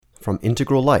From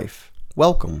Integral Life,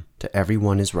 welcome to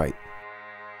Everyone is Right.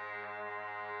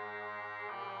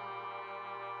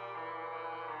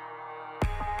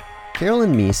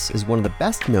 Carolyn Meese is one of the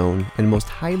best known and most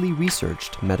highly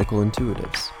researched medical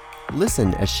intuitives.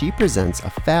 Listen as she presents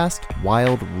a fast,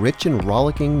 wild, rich, and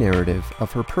rollicking narrative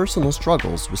of her personal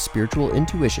struggles with spiritual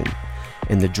intuition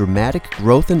and the dramatic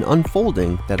growth and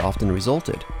unfolding that often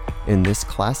resulted in this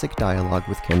classic dialogue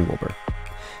with Ken Wilber.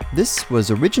 This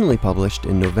was originally published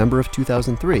in November of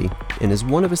 2003 and is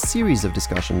one of a series of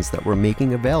discussions that we're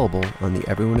making available on the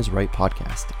Everyone is Right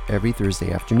podcast every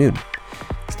Thursday afternoon.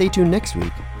 Stay tuned next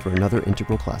week for another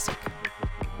Integral Classic.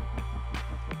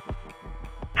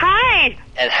 Hi.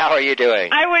 And how are you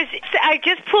doing? I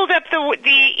just pulled up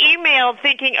the email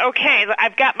thinking, okay,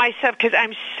 I've got myself, because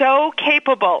I'm so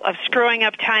capable of screwing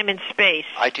up time and space.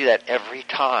 I do that every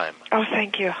time. Oh,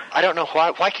 thank you. I don't know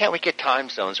why. Why can't we get time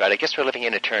zones right? I guess we're living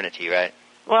in eternity, right?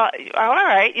 Well, all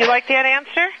right. You like that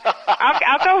answer?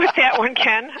 I'll go with that one,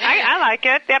 Ken. I like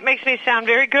it. That makes me sound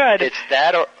very good. It's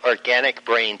that or organic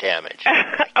brain damage.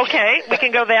 Okay, we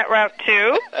can go that route,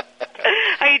 too.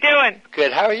 How you doing?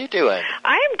 Good. How are you doing?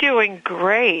 I am doing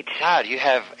great. God,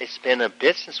 it's been a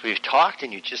bit since we've talked,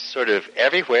 and you're just sort of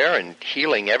everywhere and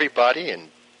healing everybody. And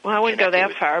well, I wouldn't go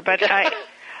that far, but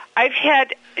I've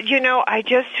had, I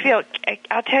just feel,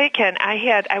 I'll tell you, Ken,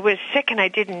 I was sick and I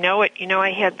didn't know it.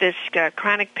 I had this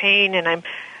chronic pain, and I'm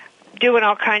doing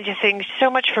all kinds of things. So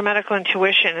much for medical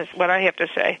intuition is what I have to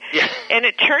say. Yeah. And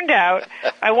it turned out,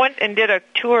 I went and did a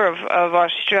tour of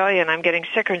Australia, and I'm getting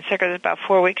sicker and sicker. This was about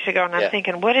 4 weeks ago, and I'm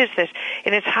thinking, what is this?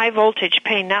 And it's high voltage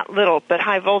pain, not little, but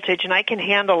high voltage, and I can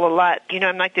handle a lot.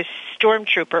 I'm like this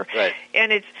stormtrooper. Right.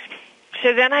 And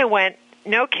so then I went,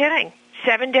 no kidding,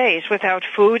 7 days without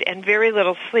food and very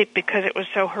little sleep because it was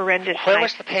so horrendous. Where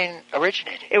was the pain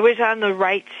originating? It was on the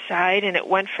right side, and it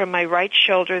went from my right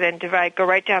shoulder, then go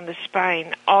right down the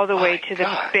spine, all the way to the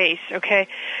base, okay?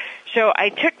 So I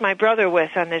took my brother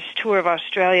with on this tour of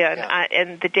Australia,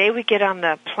 and the day we get on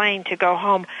the plane to go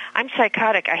home, I'm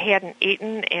psychotic. I hadn't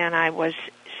eaten, and I was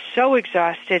so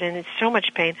exhausted and in so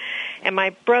much pain. And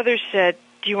my brother said,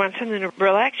 do you want something to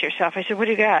relax yourself? I said, what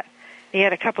do you got? He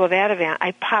had a couple of Ativan.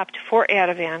 I popped 4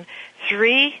 Ativan,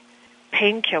 3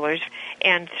 painkillers,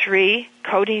 and 3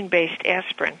 codeine-based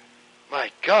aspirin. My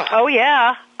God. Oh,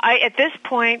 yeah. At this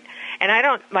point, and I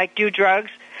don't, do drugs.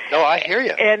 No, I hear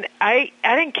you. And I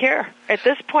didn't care. At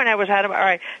this point, I was out of all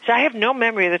right. So I have no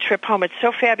memory of the trip home. It's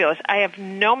so fabulous. I have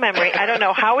no memory. I don't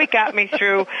know how he got me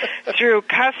through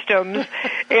customs.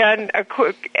 And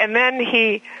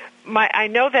then I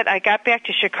know that I got back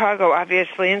to Chicago,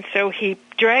 obviously, and so he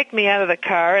dragged me out of the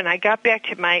car, and I got back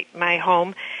to my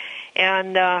home.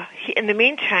 And in the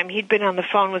meantime, he'd been on the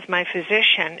phone with my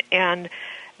physician, and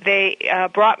they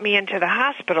brought me into the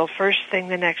hospital first thing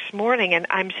the next morning, and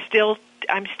I'm still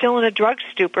in a drug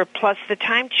stupor plus the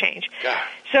time change. God.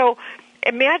 So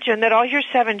imagine that all your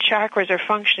 7 chakras are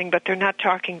functioning, but they're not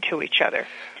talking to each other.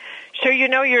 So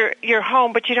you're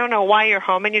home, but you don't know why you're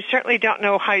home, and you certainly don't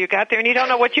know how you got there, and you don't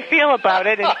know what you feel about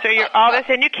it, and so you're all this,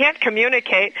 and you can't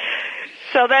communicate.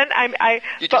 So then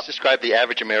You just described the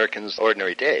average American's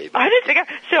ordinary day. I didn't think.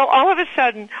 So all of a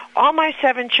sudden, all my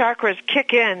 7 chakras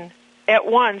kick in at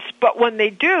once, but when they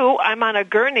do, I'm on a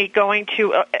gurney going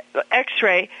to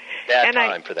X-ray. Bad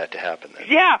time for that to happen then.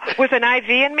 Yeah, with an IV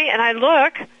in me, and I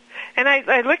look. And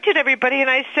I looked at everybody and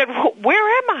I said,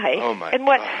 where am I? Oh, my God.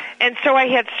 God. And so I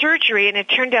had surgery, and it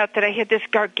turned out that I had this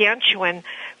gargantuan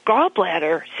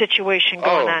gallbladder situation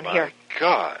going on here. Oh, my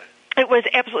God. It was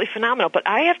absolutely phenomenal. But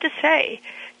I have to say,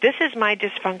 this is my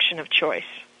dysfunction of choice.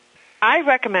 I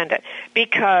recommend it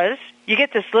because you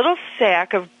get this little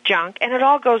sack of junk, and it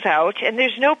all goes out, and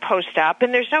there's no post-op,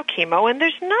 and there's no chemo, and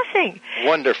there's nothing.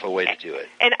 Wonderful way to do it.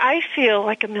 And I feel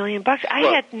like $1 million.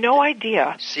 I had no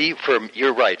idea. See,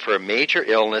 you're right. For a major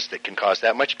illness that can cause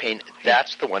that much pain,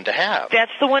 that's the one to have.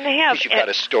 That's the one to have. Because you've got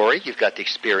a story, you've got the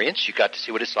experience, you got to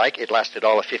see what it's like. It lasted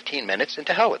all of 15 minutes, and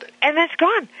to hell with it. And that's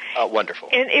gone. Wonderful.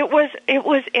 And it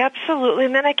was absolutely.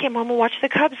 And then I came home and watched the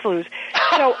Cubs lose.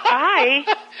 So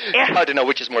Hard to know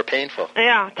which is more painful.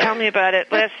 Yeah, tell me about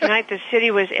it. Last night the city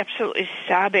was absolutely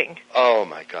sobbing. Oh,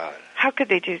 my God. How could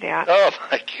they do that? Oh,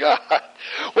 my God.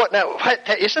 Well, now,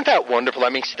 isn't that wonderful? I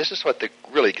mean, this is what the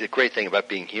great thing about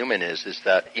being human is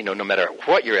that, no matter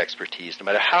what your expertise, no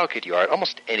matter how good you are at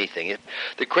almost anything,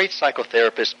 the great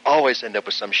psychotherapists always end up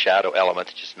with some shadow element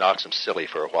that just knocks them silly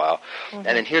for a while. Mm-hmm.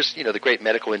 And then here's, the great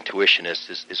medical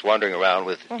intuitionist is wandering around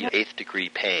with 8th degree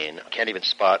pain, can't even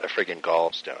spot a friggin'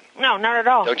 gallstone. No, not at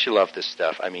all. Don't you love this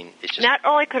stuff? I mean, it's just... Not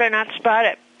only could I not spot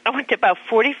it, I went to about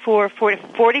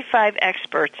 45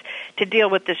 experts to deal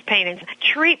with this pain, and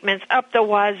treatments up the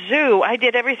wazoo. I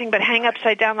did everything but hang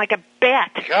upside down like a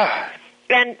bat. God.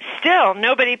 And still,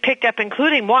 nobody picked up,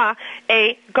 including moi,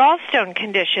 a gallstone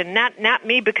condition. Not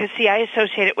me, because, see, I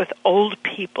associate it with old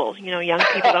people. You know, young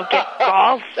people don't get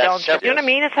gallstones. You know what I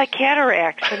mean? It's like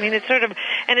cataracts. I mean, it's sort of,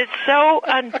 and it's so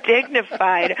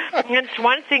undignified. And it's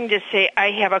one thing to say,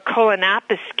 I have a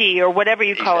colonoscopy, or whatever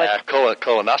you call it.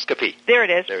 Colonoscopy. There it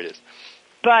is. There it is.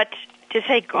 But to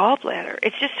say gallbladder,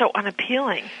 it's just so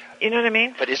unappealing. You know what I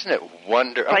mean? But isn't it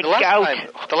wonderful? Like gout.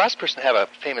 The last person to have a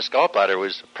famous gallbladder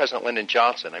was President Lyndon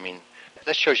Johnson. I mean,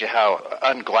 that shows you how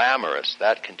unglamorous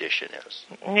that condition is.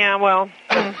 Yeah, well,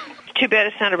 too bad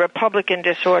it's not a Republican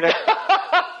disorder.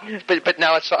 But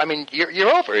now it's, I mean,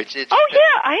 you're over. It's oh,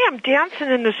 yeah, I am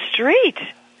dancing in the street.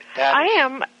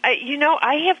 I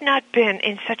have not been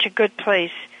in such a good place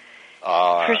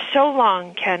for so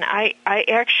long, Ken. I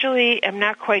actually am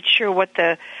not quite sure what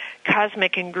the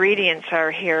cosmic ingredients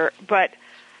are here, but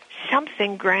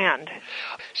something grand.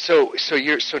 So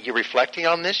you're reflecting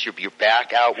on this. You're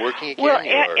back out working again.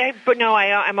 Well, but no,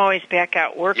 I'm always back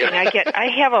out working. Yeah. I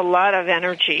have a lot of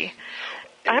energy.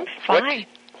 I'm fine.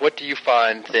 What do you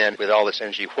find then with all this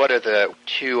energy? What are the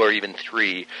 2 or even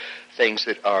 3 things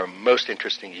that are most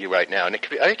interesting to you right now? And it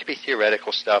could be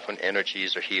theoretical stuff on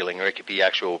energies or healing, or it could be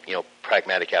actual,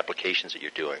 pragmatic applications that you're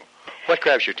doing. What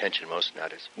grabs your attention most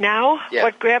nowadays? Now, yeah.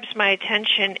 What grabs my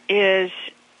attention is,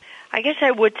 I guess I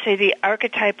would say, the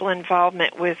archetypal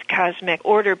involvement with cosmic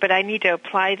order, but I need to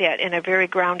apply that in a very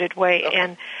grounded way. Okay.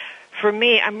 And for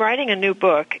me, I'm writing a new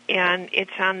book, and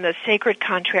it's on the sacred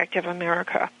contract of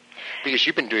America. Because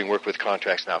you've been doing work with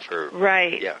contracts now for...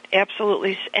 Right, yeah.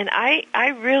 Absolutely. And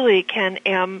I really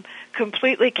am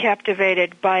completely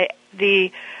captivated by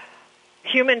the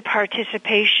human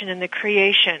participation in the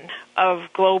creation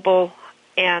of global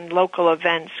and local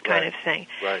events kind of thing.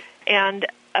 Right. And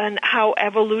how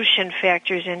evolution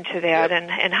factors into that, yep.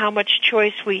 and how much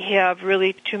choice we have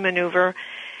really to maneuver.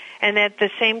 And at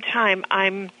the same time,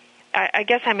 I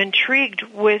guess I'm intrigued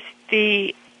with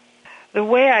the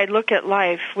way I look at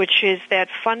life, which is that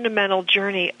fundamental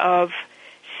journey of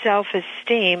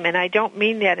self-esteem, and I don't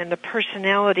mean that in the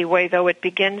personality way, though it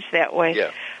begins that way,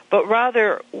 yeah. but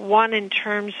rather one in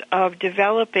terms of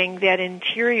developing that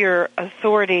interior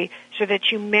authority so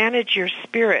that you manage your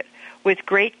spirit with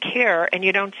great care and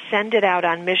you don't send it out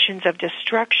on missions of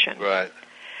destruction. Right.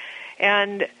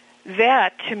 And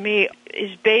that, to me,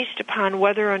 is based upon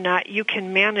whether or not you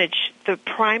can manage the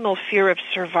primal fear of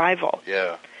survival.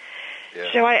 Yeah.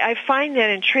 Yeah. So I find that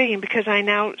intriguing, because I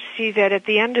now see that at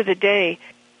the end of the day,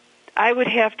 I would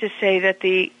have to say that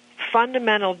the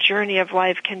fundamental journey of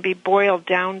life can be boiled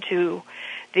down to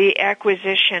the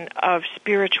acquisition of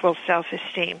spiritual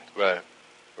self-esteem. Right,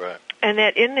 right. And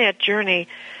that in that journey...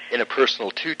 In a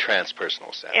personal to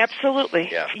transpersonal sense. Absolutely.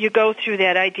 Yeah. You go through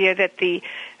that idea that the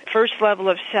first level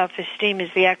of self-esteem is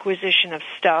the acquisition of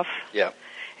stuff. Yeah.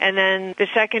 And then the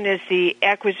second is the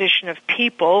acquisition of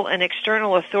people and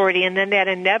external authority, and then that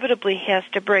inevitably has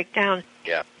to break down.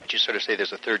 Yeah. Would you sort of say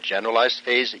there's a third generalized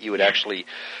phase that you would actually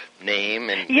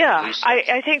name? Yeah,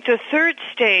 I think the third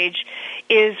stage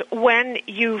is when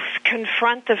you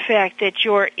confront the fact that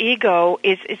your ego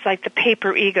is like the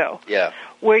paper ego. Yeah.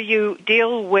 Where you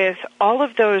deal with all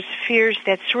of those fears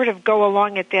that sort of go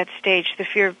along at that stage, the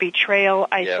fear of betrayal,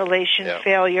 isolation,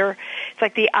 failure. It's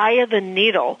like the eye of the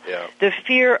needle, the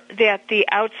fear that the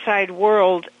outside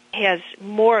world has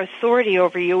more authority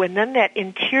over you, and then that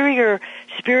interior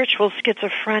spiritual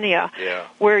schizophrenia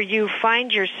where you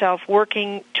find yourself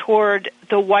working toward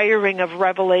the wiring of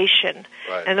revelation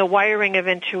and the wiring of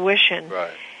intuition.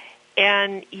 Right.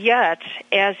 And yet,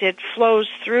 as it flows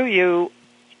through you,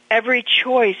 every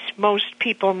choice most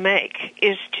people make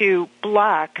is to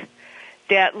block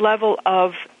that level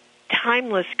of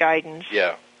timeless guidance.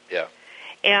 Yeah, yeah.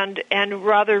 And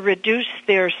rather reduce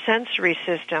their sensory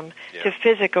system to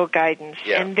physical guidance.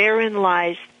 Yeah. And therein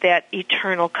lies that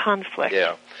eternal conflict.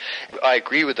 Yeah. I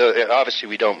agree with obviously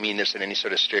we don't mean this in any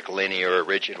sort of strict linear or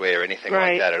rigid way or anything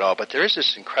like that at all, but there is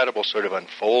this incredible sort of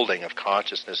unfolding of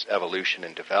consciousness, evolution,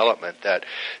 and development that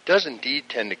does indeed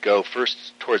tend to go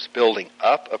first towards building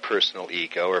up a personal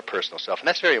ego or a personal self, and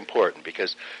that's very important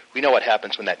because we know what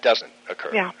happens when that doesn't occur.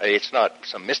 Yeah. It's not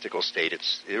some mystical state,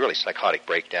 it's really psychotic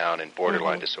breakdown and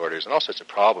borderline disorders and all sorts of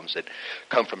problems that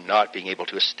come from not being able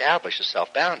to establish a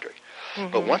self-boundary.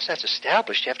 But once that's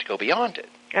established, you have to go beyond it.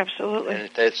 Absolutely. And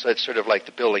it's sort of like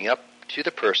the building up to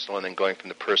the personal and then going from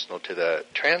the personal to the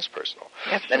transpersonal.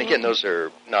 Absolutely. And again, those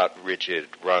are not rigid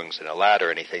rungs in a ladder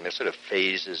or anything. They're sort of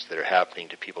phases that are happening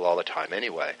to people all the time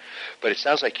anyway. But it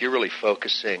sounds like you're really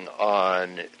focusing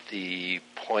on the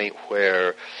point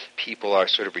where people are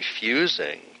sort of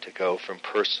refusing to go from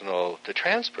personal to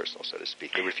transpersonal, so to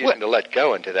speak. They're refusing to let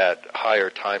go into that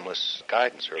higher timeless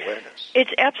guidance or awareness.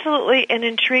 It's absolutely an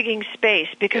intriguing space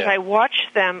because I watch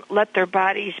them let their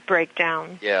bodies break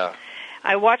down. Yeah.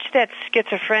 I watched that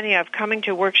schizophrenia of coming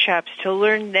to workshops to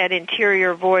learn that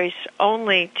interior voice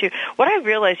only to... What I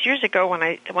realized years ago when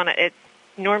I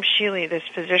Norm Shealy, this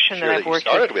physician that I've worked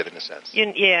with, in a sense.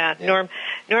 Norm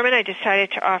and I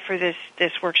decided to offer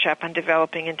this workshop on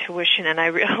developing intuition, and I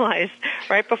realized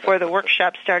right before the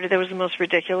workshop started that was the most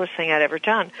ridiculous thing I'd ever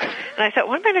done. And I thought,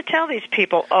 what am I going to tell these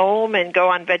people? And go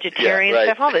on vegetarian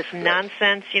stuff, all this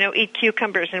nonsense, eat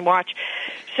cucumbers and watch.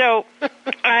 So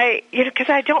because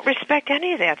I don't respect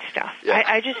any of that stuff. Yeah.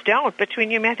 I just don't.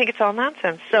 Between you and me, I think it's all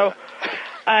nonsense. So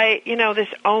this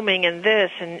oming and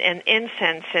this and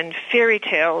incense and fairy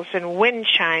tales and wind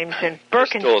chimes and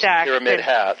Birkenstocks, pyramid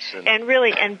hats,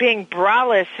 and being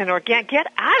braless and organic. Get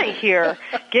out of here!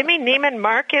 Give me Neiman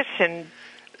Marcus and.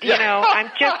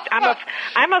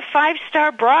 I'm a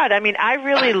 5-star broad. I mean, I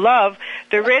really love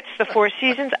the Ritz, the Four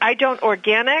Seasons. I don't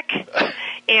organic,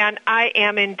 and I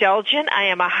am indulgent. I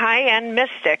am a high-end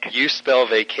mystic. You spell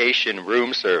vacation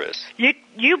room service.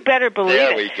 You better believe it.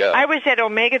 There we go. I was at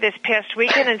Omega this past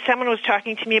weekend, and someone was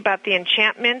talking to me about the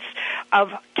enchantments of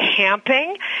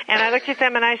camping, and I looked at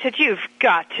them and I said, "You've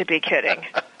got to be kidding."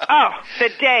 Oh, the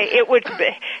day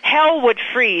hell would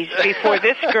freeze before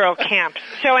this girl camped.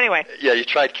 So anyway. Yeah, you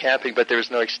tried camping, but there was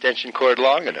no extension cord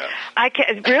long enough. I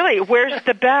can't, really, where's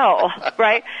the bell,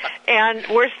 right? And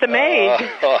where's the maid?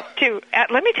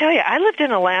 Let me tell you, I lived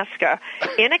in Alaska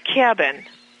in a cabin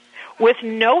with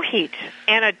no heat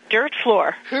and a dirt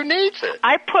floor. Who needs it?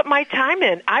 I put my time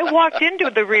in. I walked into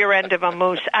the rear end of a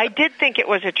moose. I did think it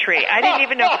was a tree. I didn't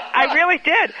even know. I really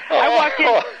did.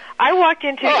 I walked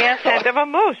into the ass end of a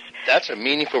moose. That's a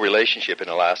meaningful relationship in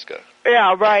Alaska.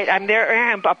 Yeah, right. I'm there.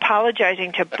 I'm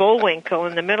apologizing to Bullwinkle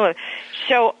in the middle of.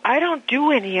 So I don't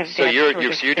do any of that. So you're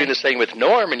doing this thing with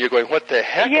Norm, and you're going, "What the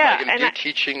heck am I going to do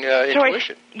teaching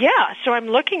intuition?" So I'm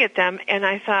looking at them, and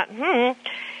I thought,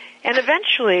 and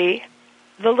eventually,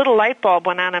 the little light bulb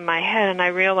went on in my head, and I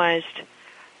realized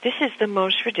this is the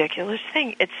most ridiculous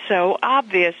thing. It's so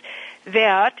obvious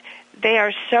that they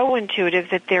are so intuitive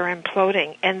that they're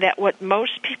imploding, and that what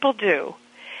most people do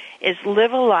is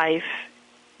live a life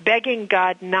begging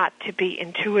God not to be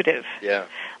intuitive,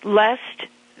 lest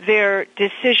their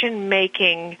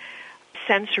decision-making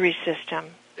sensory system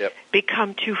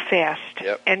become too fast,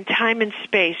 and time and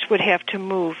space would have to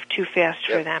move too fast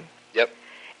for them.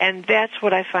 And that's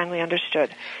what I finally understood.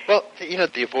 Well,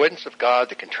 the avoidance of God,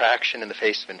 the contraction in the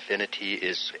face of infinity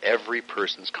is every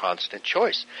person's constant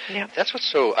choice. Yep. That's what's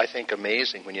so, I think,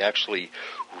 amazing when you actually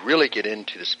really get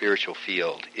into the spiritual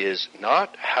field, is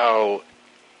not how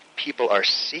people are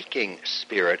seeking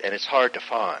spirit and it's hard to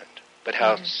find, but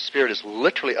how spirit is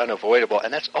literally unavoidable,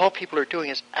 and that's all people are doing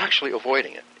is actually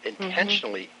avoiding it,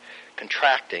 intentionally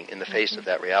contracting in the face of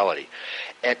that reality.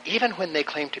 And even when they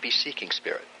claim to be seeking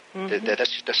spirit, that's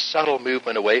just a subtle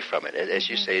movement away from it. As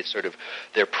you say, it's sort of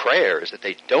their prayer is that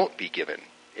they don't be given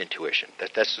intuition.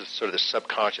 That's sort of the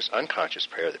subconscious, unconscious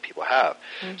prayer that people have.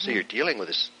 So you're dealing with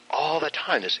this all the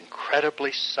time, this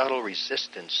incredibly subtle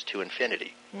resistance to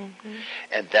infinity.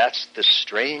 And that's the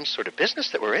strange sort of business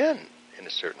that we're in a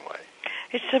certain way.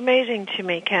 It's amazing to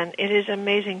me, Ken. It is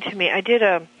amazing to me.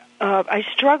 I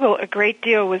struggle a great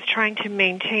deal with trying to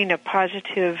maintain a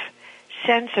positive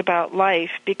sense about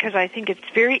life, because I think it's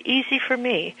very easy for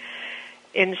me,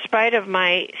 in spite of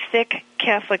my thick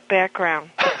Catholic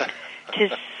background, to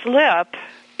slip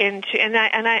into, and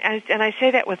I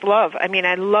say that with love. I mean,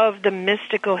 I love the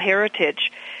mystical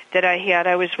heritage that I had.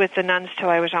 I was with the nuns till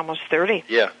I was almost 30.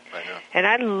 Yeah, I know. And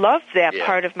I loved that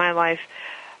part of my life.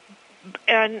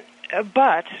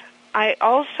 But I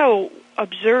also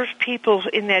observe people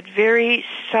in that very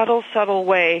subtle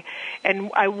way, and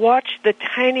I watch the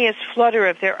tiniest flutter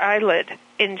of their eyelid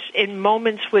in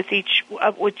moments with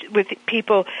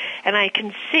people, and I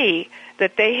can see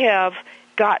that they have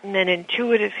gotten an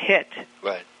intuitive hit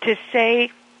to say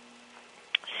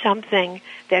something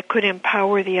that could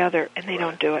empower the other, and they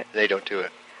don't do it. They don't do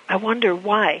it. I wonder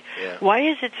why. Yeah. Why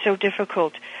is it so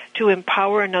difficult to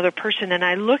empower another person? And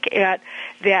I look at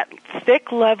that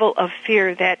thick level of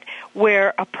fear that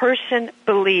where a person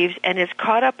believes and is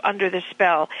caught up under the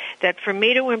spell that for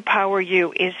me to empower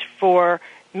you is for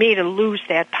me to lose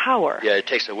that power. Yeah, it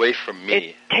takes away from me.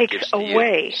 It takes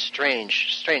away.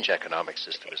 Strange economic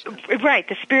system, isn't it? Right,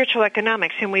 the spiritual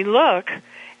economics. And we look,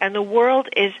 and the world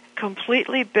is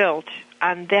completely built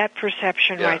on that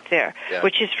perception right there,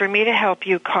 which is for me to help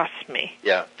you costs me.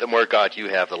 Yeah, the more God you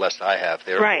have, the less I have,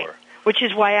 therefore. Right, which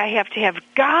is why I have to have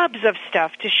gobs of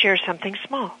stuff to share something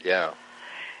small. Yeah.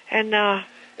 And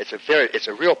it's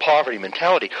a real poverty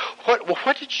mentality.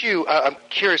 What did you? I'm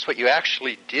curious what you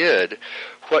actually did.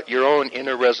 What your own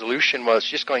inner resolution was.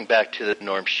 Just going back to the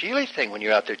Norm Shealy thing when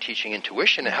you're out there teaching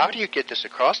intuition. And how do you get this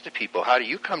across to people? How do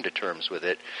you come to terms with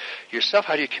it yourself?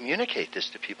 How do you communicate this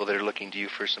to people that are looking to you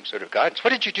for some sort of guidance?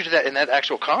 What did you do to that in that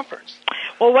actual conference?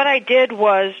 Well, what I did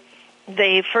was,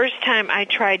 the first time I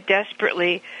tried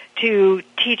desperately to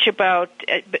teach about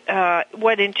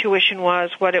what intuition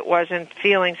was, what it wasn't,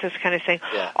 feelings, this kind of thing,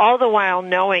 all the while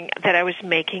knowing that I was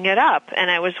making it up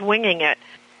and I was winging it.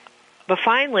 But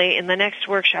finally, in the next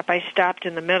workshop, I stopped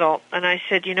in the middle and I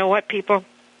said, you know what, people?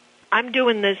 I'm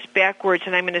doing this backwards,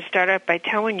 and I'm going to start out by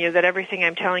telling you that everything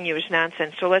I'm telling you is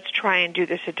nonsense, so let's try and do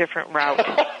this a different route.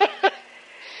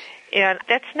 And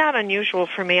that's not unusual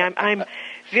for me. I'm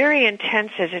very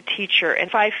intense as a teacher, and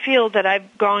if I feel that I'm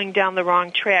going down the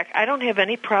wrong track, I don't have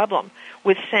any problem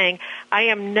with saying, I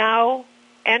am now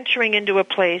entering into a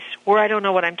place where I don't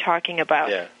know what I'm talking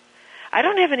about. Yeah. I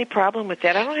don't have any problem with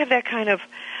that. I don't have that kind of...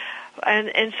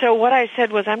 And so what I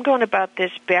said was, I'm going about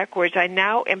this backwards. I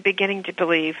now am beginning to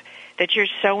believe that you're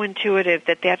so intuitive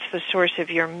that that's the source of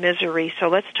your misery. So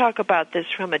let's talk about this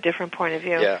from a different point of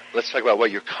view. Yeah, let's talk about what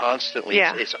you're constantly...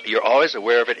 you're always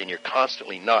aware of it, and you're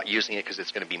constantly not using it because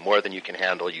it's going to be more than you can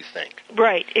handle, you think.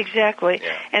 Right, exactly.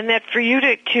 Yeah. And that for you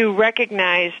to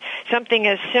recognize something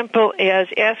as simple as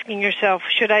asking yourself,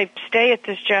 should I stay at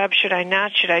this job? Should I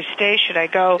not? Should I stay? Should I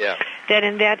go? Yeah. That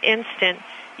in that instant,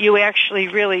 you actually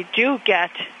really do get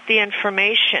the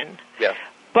information. Yeah.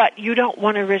 But you don't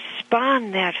want to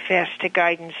respond that fast to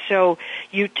guidance, so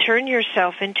you turn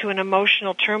yourself into an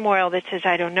emotional turmoil that says,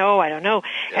 I don't know. Yeah.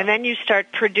 And then you start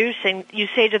producing, you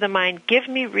say to the mind, give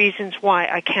me reasons why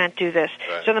I can't do this.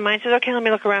 Right. So the mind says, okay, let me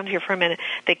look around here for a minute.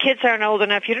 The kids aren't old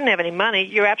enough. You don't have any money.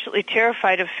 You're absolutely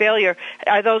terrified of failure.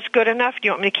 Are those good enough? Do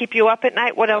you want me to keep you up at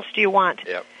night? What else do you want?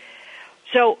 Yeah.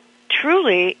 So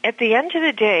truly, at the end of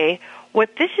the day,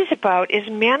 what this is about is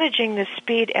managing the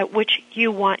speed at which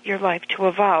you want your life to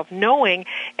evolve, knowing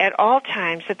at all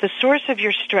times that the source of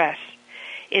your stress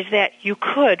is that you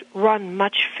could run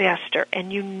much faster,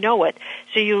 and you know it.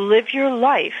 So you live your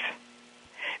life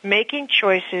making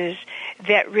choices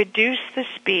that reduce the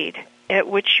speed at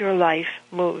which your life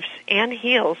moves and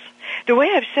heals. The way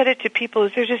I've said it to people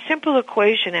is there's a simple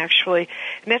equation, actually,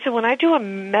 and that's that when I do a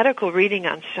medical reading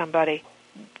on somebody,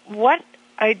 what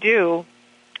I do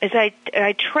is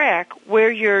I track where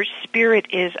your spirit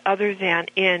is other than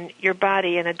in your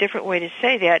body. And a different way to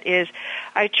say that is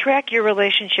I track your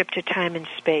relationship to time and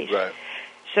space. Right.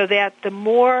 So that the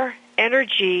more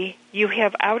energy you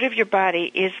have out of your body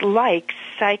is like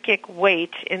psychic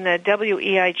weight in the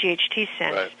WEIGHT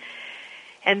sense. Right.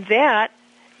 And that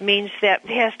means that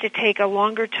it has to take a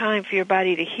longer time for your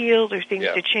body to heal or things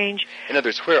to change. In other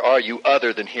words, where are you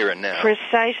other than here and now?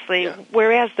 Precisely. Yeah.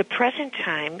 Whereas the present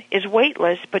time is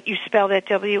weightless, but you spell that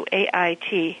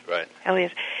W-A-I-T. Right.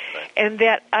 Elias. Right. And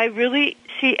that I really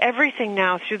see everything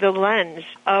now through the lens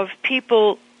of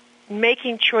people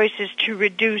making choices to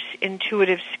reduce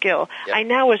intuitive skill. Yep. I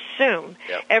now assume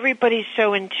everybody's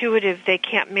so intuitive they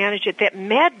can't manage it. That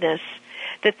madness,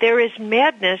 that there is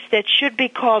madness that should be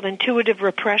called intuitive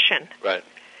repression. Right.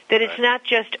 That it's not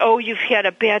just, oh, you've had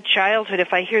a bad childhood,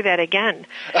 if I hear that again.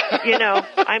 You know, as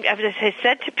I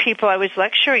said to people, I was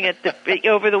lecturing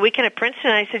over the weekend at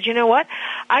Princeton, and I said, you know what?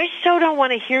 I so don't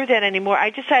want to hear that anymore. I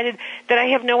decided that I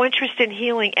have no interest in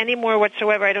healing anymore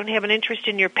whatsoever. I don't have an interest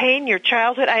in your pain, your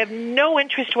childhood. I have no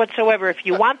interest whatsoever. If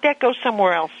you want that, go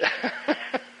somewhere else.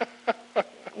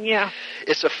 Yeah.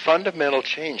 It's a fundamental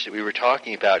change that we were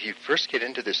talking about. You first get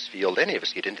into this field, any of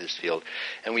us get into this field,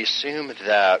 and we assume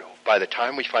that by the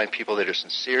time we find people that are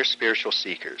sincere spiritual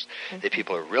seekers, that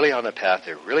people are really on the path,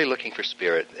 they're really looking for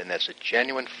spirit, and that's a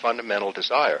genuine fundamental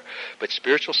desire. But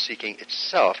spiritual seeking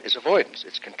itself is avoidance.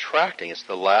 It's contracting. It's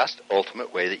the last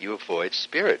ultimate way that you avoid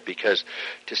spirit, because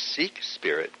to seek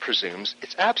spirit presumes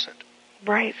it's absent.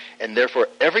 Right. And therefore,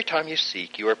 every time you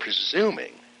seek, you are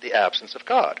presuming the absence of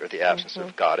God, or the absence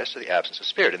of goddess, or the absence of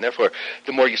spirit. And therefore,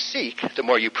 the more you seek, the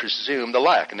more you presume the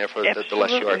lack, and therefore the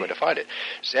less you are going to find it.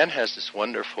 Zen has this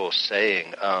wonderful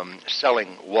saying, selling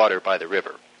water by the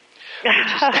river.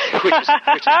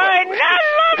 I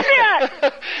love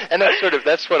that. And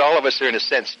that's what all of us are in a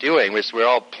sense doing. Is we're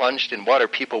all plunged in water.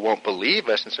 People won't believe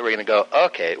us, and so we're going to go,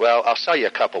 okay, well, I'll sell you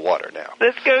a cup of water now.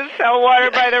 Let's go sell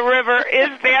water by the river. Is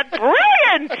that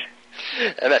brilliant?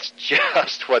 And that's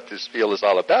just what this field is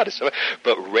all about.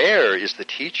 But rare is the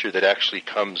teacher that actually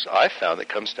comes, I found, that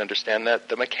comes to understand that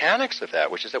the mechanics of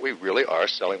that, which is that we really are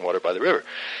selling water by the river.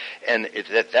 And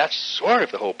that's sort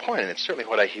of the whole point, and it's certainly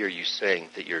what I hear you saying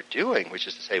that you're doing, which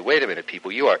is to say, wait a minute,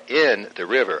 people, you are in the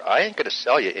river. I ain't going to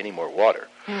sell you any more water.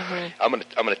 Mm-hmm. I'm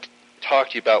going to talk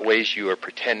to you about ways you are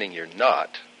pretending you're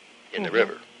not in the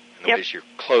river. The ways you're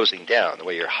closing down, the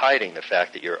way you're hiding the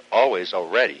fact that you're always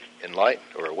already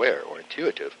enlightened or aware or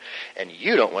intuitive, and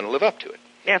you don't want to live up to it.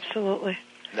 Absolutely.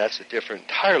 And that's a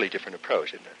entirely different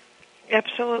approach, isn't it?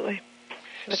 Absolutely.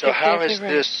 So how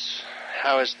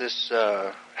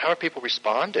are people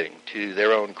responding to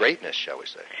their own greatness, shall we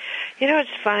say? You know,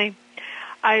 it's funny.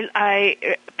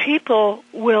 People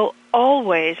will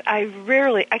always,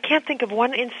 I can't think of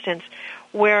one instance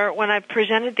where when I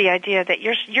presented the idea that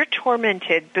you're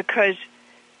tormented because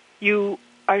you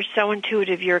are so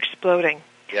intuitive you're exploding.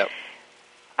 Yep.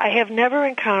 I have never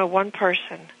encountered one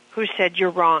person who said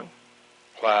you're wrong.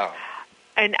 Wow.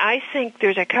 And I think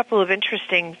there's a couple of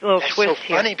interesting little twists here. That's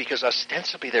so funny because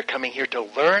ostensibly they're coming here to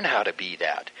learn how to be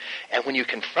that. And when you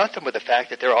confront them with the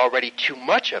fact that they're already too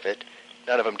much of it,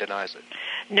 none of them denies it.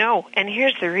 No, and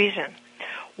here's the reason.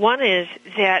 One is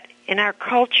that in our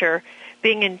culture,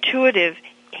 being intuitive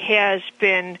has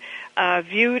been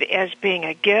viewed as being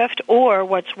a gift, or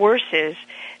what's worse is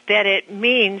that it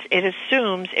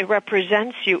assumes, it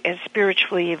represents you as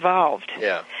spiritually evolved.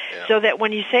 Yeah. So that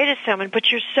when you say to someone,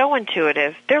 but you're so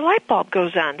intuitive, their light bulb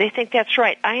goes on. They think that's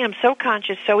right. I am so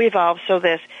conscious, so evolved, so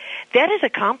this. That is a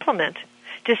compliment.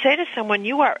 To say to someone,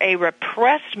 you are a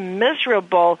repressed,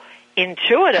 miserable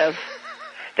intuitive,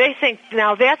 they think,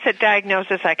 now that's a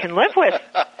diagnosis I can live with.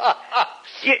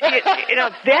 You know,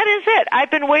 that is it. I've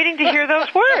been waiting to hear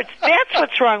those words. That's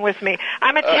what's wrong with me.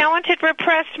 I'm a talented,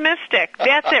 repressed mystic.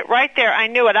 That's it right there. I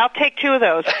knew it. I'll take 2 of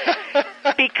those.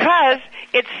 Because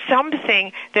it's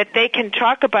something that they can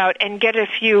talk about and get a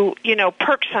few,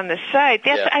 perks on the side.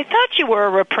 I thought you were a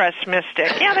repressed mystic.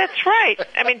 Yeah, that's right.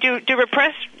 I mean, do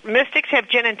repressed mystics have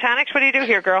gin and tonics? What do you do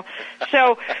here, girl?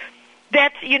 So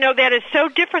that is so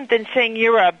different than saying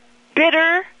you're a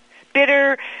bitter,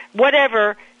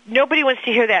 whatever. Nobody wants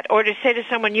to hear that. Or to say to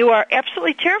someone, you are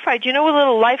absolutely terrified. You know what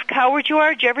little life coward you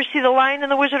are? Did you ever see The Lion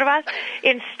and the Wizard of Oz?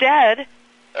 Instead,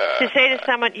 to say to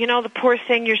someone, the poor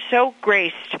thing, you're so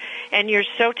graced, and you're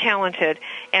so talented,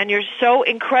 and you're so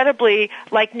incredibly,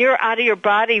 near out of your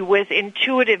body with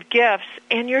intuitive gifts,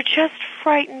 and you're just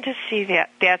frightened to see that.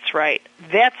 That's right.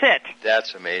 That's it.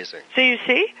 That's amazing. So you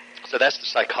see? So that's the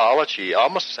psychology,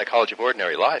 almost the psychology of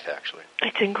ordinary life, actually.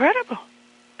 It's incredible.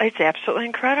 It's absolutely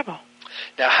incredible.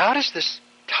 Now, how does this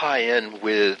tie in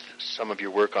with some of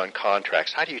your work on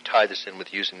contracts? How do you tie this in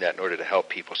with using that in order to help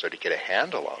people sort of get a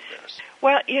handle on this?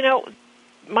 Well,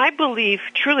 my belief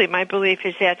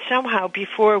is that somehow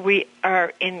before we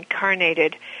are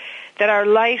incarnated, that our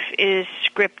life is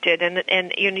scripted,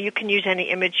 and you can use any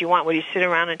image you want. When you sit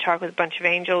around and talk with a bunch of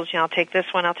angels, I'll take this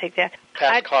one, I'll take that.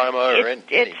 Past karma or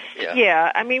anything. Yeah,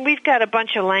 I mean, we've got a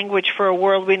bunch of language for a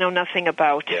world we know nothing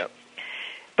about. Yeah.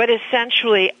 But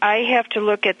essentially, I have to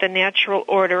look at the natural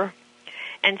order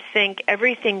and think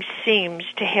everything seems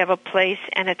to have a place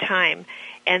and a time,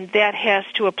 and that has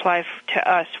to apply to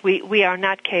us. We are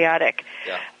not chaotic.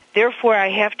 Yeah. Therefore, I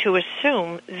have to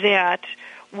assume that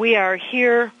we are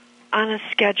here on a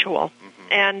schedule.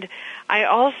 Mm-hmm. And I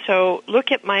also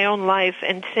look at my own life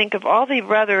and think of all the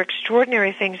rather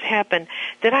extraordinary things happen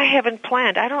that I haven't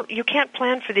planned. You can't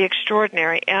plan for the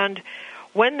extraordinary, and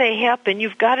when they happen,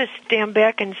 you've got to stand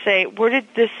back and say, where did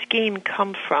this scheme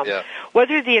come from? Yeah.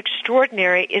 Whether the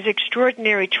extraordinary is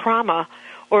extraordinary trauma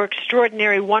or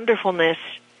extraordinary wonderfulness,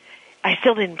 I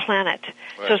still didn't plan it.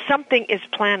 Right. So something is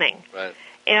planning. Right.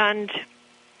 And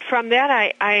from that,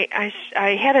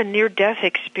 I had a near-death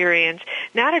experience.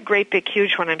 Not a great big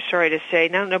huge one, I'm sorry to say.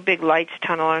 No big lights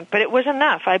tunnel, but it was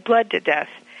enough. I bled to death.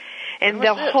 And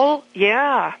when was this?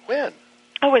 Yeah. When?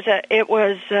 It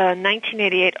was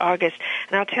 1988 August,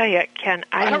 and I'll tell you, Ken,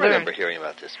 I don't remember hearing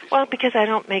about this before. Well, because I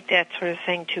don't make that sort of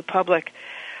thing too public.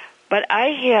 But I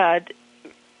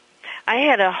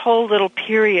had a whole little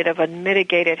period of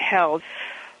unmitigated hell,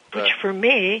 which for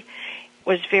me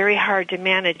was very hard to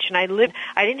manage, and I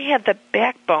didn't have the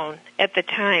backbone at the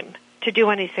time to do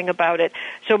anything about it.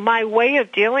 So my way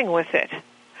of dealing with it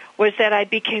was that I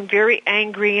became very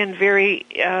angry and very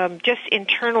just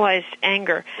internalized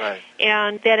anger. Right.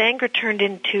 And that anger turned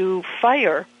into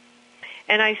fire.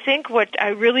 And I think what I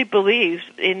really believe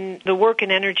in the work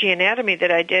in energy anatomy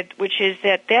that I did, which is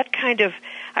that kind of,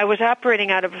 I was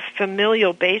operating out of a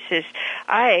familial basis.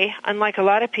 I, unlike a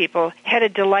lot of people, had a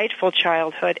delightful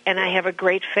childhood, and I have a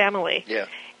great family. Yeah.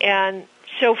 And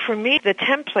so for me, the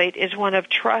template is one of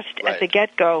trust at the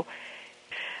get-go.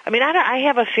 I mean, I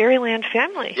have a Fairyland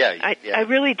family. Yeah, I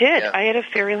really did. Yeah. I had a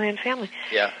Fairyland family.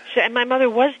 Yeah. So, and my mother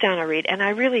was Donna Reed, and I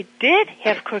really did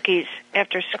have cookies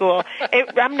after school.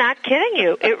 I'm not kidding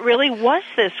you. It really was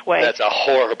this way. That's a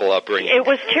horrible upbringing. It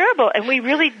was terrible, and we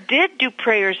really did do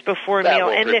prayers before a meal.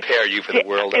 That will prepare you for the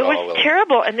world at all. It was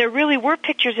terrible, and there really were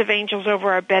pictures of angels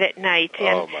over our bed at night. And,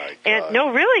 oh, my God. And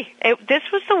no, really, this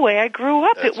was the way I grew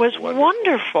up. That's it was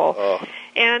wonderful. Oh.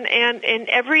 And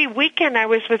every weekend I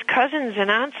was with cousins and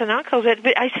aunts and uncles.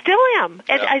 But I still am.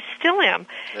 Yeah. I still am.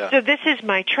 Yeah. So this is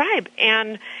my tribe,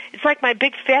 and it's like my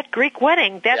big fat Greek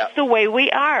wedding. That's the way we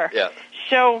are. Yeah.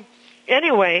 So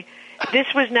anyway, this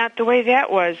was not the way that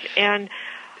was, and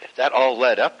that all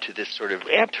led up to this sort of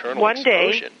internal one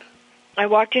explosion. Day, I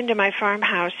walked into my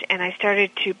farmhouse and I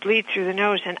started to bleed through the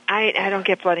nose, and I don't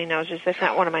get bloody noses. That's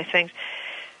not one of my things.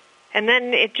 And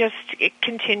then it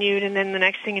continued, and then the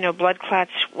next thing you know, blood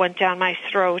clots went down my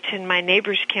throat, and my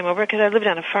neighbors came over, because I lived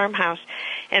on a farmhouse,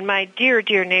 and my dear,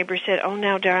 dear neighbor said, "Oh,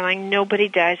 now, darling, nobody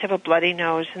dies of a bloody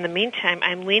nose." In the meantime,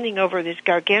 I'm leaning over this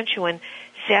gargantuan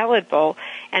salad bowl,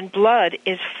 and blood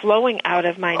is flowing out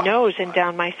of my nose and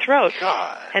down my throat.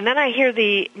 God. And then I hear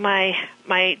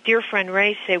my dear friend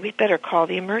Ray say, "We'd better call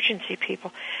the emergency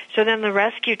people." So then the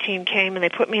rescue team came, and they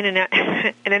put me in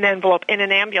an envelope in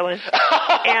an ambulance,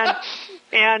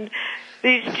 and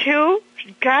these two,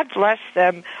 God bless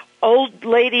them, old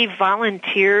lady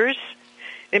volunteers.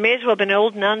 They may as well have been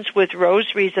old nuns with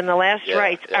rosaries and the last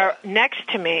rites, are next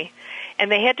to me,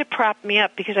 and they had to prop me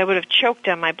up because I would have choked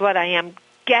on my blood. I am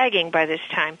gagging by this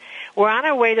time. We're on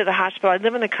our way to the hospital. I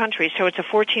live in the country, so it's a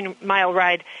 14-mile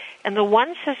ride. And the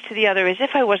one says to the other, as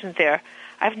if I wasn't there,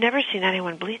 "I've never seen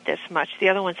anyone bleed this much." The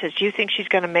other one says, "Do you think she's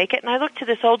going to make it?" And I look to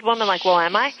this old woman like, "Well,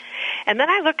 am I?" And then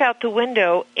I look out the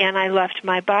window, and I left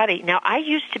my body. Now, I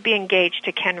used to be engaged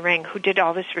to Ken Ring, who did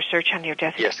all this research on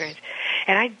near-death experience.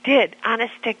 And I did,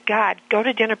 honest to God, go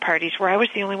to dinner parties where I was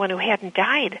the only one who hadn't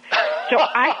died. So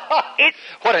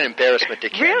what an embarrassment to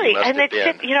Ken. Really, must and have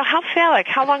been. You know, how phallic,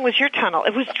 how long was your tunnel?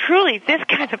 It was truly this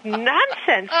kind of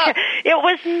nonsense. It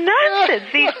was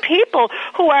nonsense. These people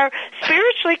who are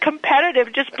spiritually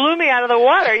competitive just blew me out of the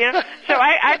water, you know. So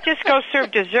I just go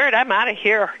serve dessert. I'm out of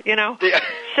here, you know. Yeah.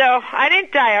 So I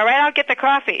didn't die, all right? I'll get the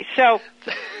coffee. So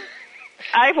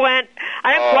I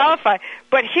didn't qualify.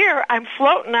 But here, I'm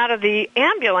floating out of the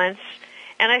ambulance,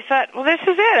 and I thought, well, this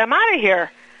is it. I'm out of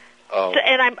here. Oh. So,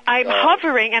 and I'm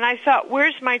hovering, and I thought,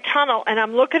 where's my tunnel? And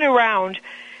I'm looking around,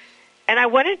 and I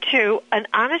went into,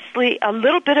 honestly, a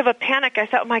little bit of a panic. I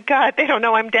thought, oh, my God, they don't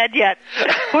know I'm dead yet.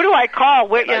 Who do I call?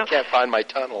 Where, I can't find my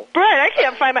tunnel. Right, I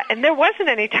can't find my... And there wasn't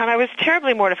any tunnel. I was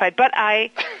terribly mortified. But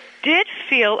I did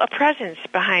feel a presence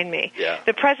behind me. Yeah.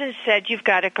 The presence said, "You've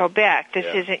got to go back. This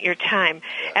isn't your time."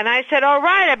 Yeah. And I said, "All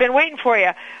right, I've been waiting for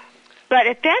you." But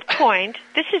at that point,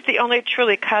 this is the only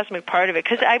truly cosmic part of it,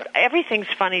 because everything's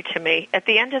funny to me. At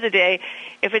the end of the day,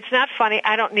 if it's not funny,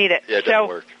 I don't need it. Yeah, it doesn't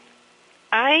work.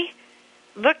 I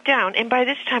looked down, and by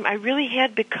this time, I really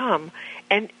had become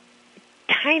a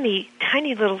tiny,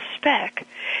 tiny little speck.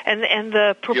 And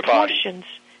the proportions...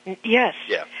 Yes.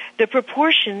 Yeah. The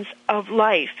proportions of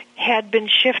life had been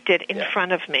shifted in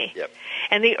front of me. Yep.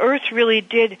 And the earth really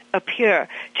did appear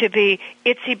to be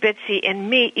itsy-bitsy and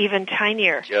me even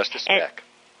tinier. Just a speck.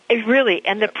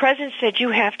 And the presence said, "You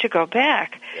have to go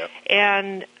back." Yep.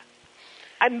 And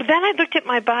then I looked at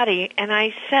my body and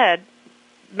I said,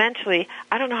 mentally,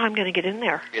 "I don't know how I'm going to get in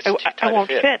there. I won't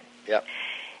fit." Yep.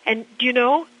 And, you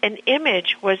know, an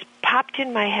image was popped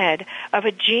in my head of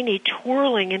a genie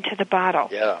twirling into the bottle.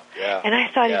 Yeah. And I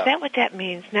thought, is that what that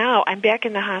means? Now I'm back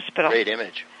in the hospital. Great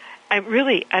image.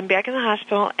 I'm back in the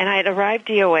hospital, and I had arrived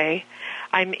DOA.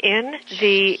 I'm in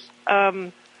the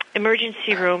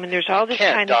emergency room, and there's all this kind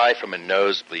of... You can't die from a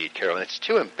nosebleed, Carolyn. It's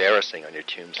too embarrassing on your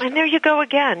tombstone. And there you go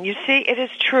again. You see, it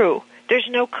is true. There's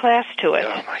no class to it.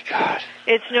 Oh, my God.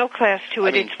 It's no class to it.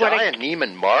 I mean, it's die a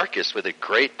Neiman Marcus with a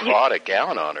great Prada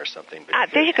gown on or something.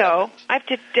 There you go. I have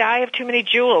to die of too many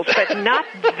jewels, but not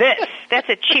this. That's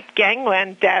a cheap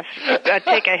gangland death.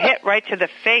 Take a hit right to the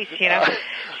face, you know.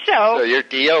 So you're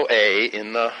DOA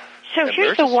in the... So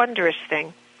here's the wondrous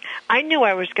thing. I knew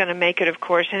I was going to make it, of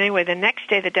course. Anyway, the next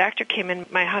day the doctor came in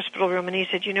my hospital room and he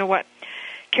said, "You know what,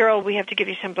 Carol, we have to give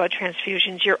you some blood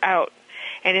transfusions. You're out."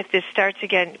 and if this starts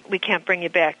again, we can't bring you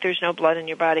back. There's no blood in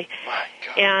your body. My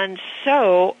God. And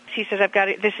so he says, I've got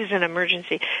it. This is an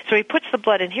emergency. So he puts the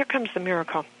blood in. Here comes the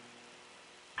miracle.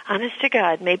 Honest to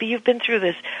God, maybe you've been through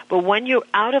this, but when you're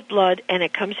out of blood and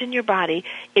it comes in your body,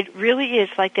 it really is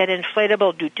like that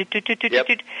inflatable,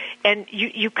 and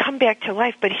you come back to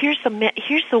life. But here's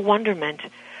the wonderment.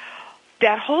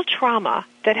 That whole trauma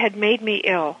that had made me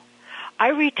ill, I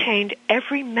retained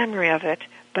every memory of it,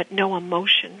 but no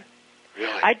emotion.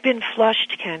 Really? I'd been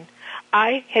flushed, Ken.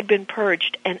 I had been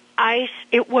purged, and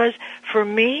it was, for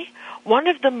me, one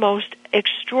of the most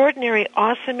extraordinary,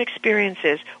 awesome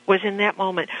experiences was in that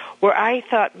moment where I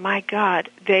thought, my God,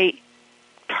 they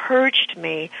purged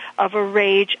me of a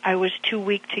rage I was too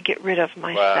weak to get rid of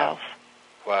myself.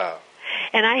 Wow.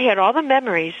 And I had all the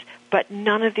memories, but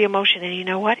none of the emotion. And you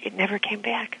know what? It never came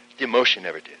back. The emotion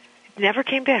never did. It never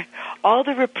came back. All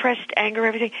the repressed anger,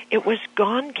 everything, it was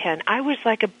gone, Ken. I was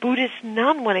like a Buddhist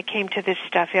nun when it came to this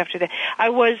stuff after that. I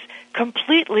was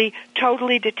completely,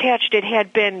 totally detached. It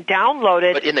had been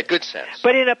downloaded. But in a good sense.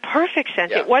 But in a perfect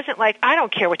sense. Yeah. It wasn't like, I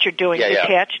don't care what you're doing,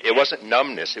 detached. It wasn't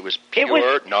numbness. It was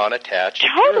pure, non-attached.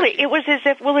 Totally. Purity. It was as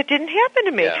if, well, it didn't happen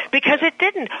to me. Yeah. Because it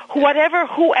didn't.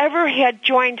 Whoever had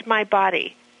joined my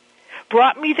body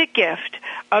brought me the gift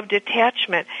of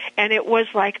detachment, and it was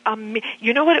like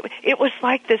you know what? It was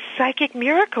like the psychic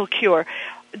miracle cure.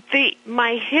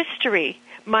 My history,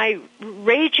 my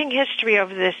raging history of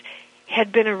this,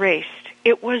 had been erased.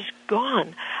 It was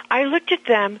gone. I looked at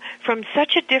them from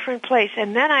such a different place,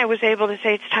 and then I was able to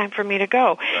say, it's time for me to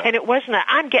go. Right. And it wasn't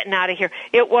I'm getting out of here.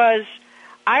 It was,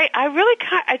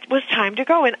 it was time to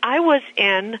go, and I was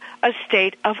in a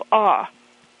state of awe.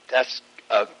 That's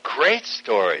a great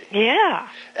story. Yeah.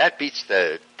 That beats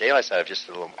the daylights out of just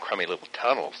a little crummy little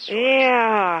tunnel story.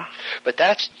 Yeah. But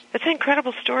that's an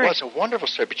incredible story. Well, it's a wonderful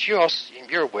story, but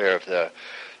you're aware of the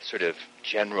sort of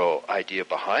general idea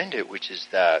behind it, which is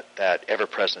that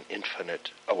ever-present infinite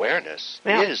awareness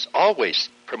is always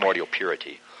primordial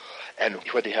purity. And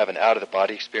whether you have an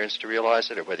out-of-the-body experience to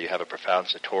realize it or whether you have a profound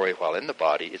satori while in the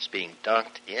body, it's being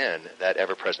dunked in that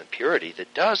ever-present purity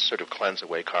that does sort of cleanse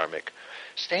away karmic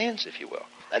stains, if you will.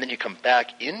 And then you come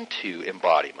back into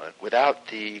embodiment without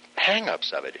the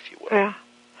hang-ups of it, if you will. Yeah.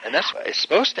 And that's what it's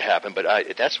supposed to happen, but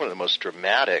that's one of the most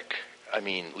dramatic. I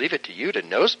mean, leave it to you to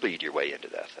nosebleed your way into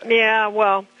that thing. Yeah,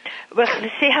 well, but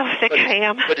see how sick I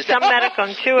am. Some medical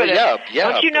intuitive.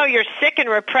 Yeah. Don't you know you're sick and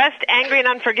repressed, angry and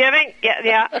unforgiving?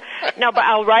 Yeah. No, but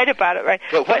I'll write about it, right?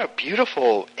 But what a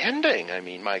beautiful ending. I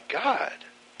mean, my God.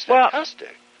 It's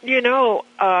fantastic. You know,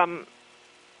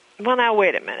 well, now,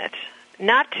 wait a minute.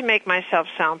 Not to make myself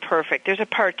sound perfect, there's a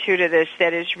part 2 to this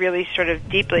that is really sort of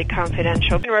deeply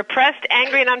confidential. Repressed,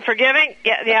 angry, and unforgiving?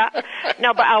 Yeah.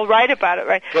 No, but I'll write about it,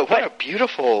 right? But what a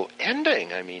beautiful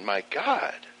ending. I mean, my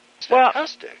God. It's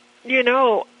fantastic. You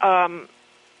know,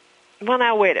 well,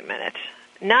 now, wait a minute.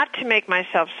 Not to make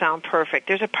myself sound perfect,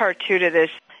 there's a part 2 to this.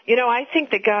 You know, I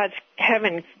think that God's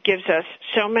heaven gives us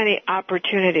so many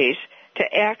opportunities to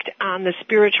act on the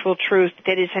spiritual truth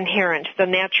that is inherent, the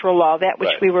natural law, that which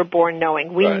we were born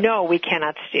knowing. We know we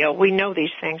cannot steal. We know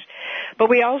these things. But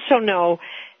we also know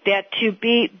that to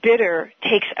be bitter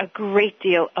takes a great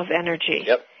deal of energy.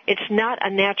 Yep. It's not a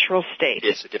natural state.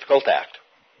 It's a difficult act.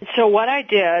 So what I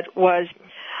did was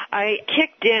I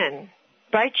kicked in,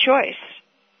 by choice,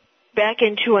 back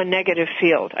into a negative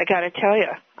field. I got to tell you,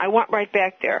 I went right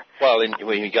back there. Well,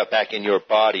 when you got back in your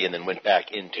body and then went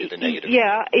back into the negative.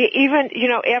 Yeah, even,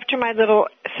 after my little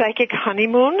psychic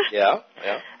honeymoon. Yeah.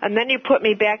 And then you put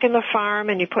me back in the farm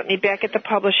and you put me back at the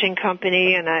publishing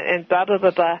company and blah, blah,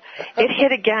 blah, blah. It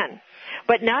hit again.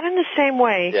 But not in the same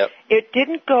way. Yep. It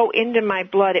didn't go into my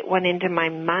blood. It went into my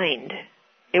mind.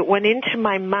 It went into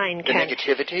my mind, The Ken.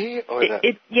 negativity? Or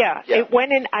It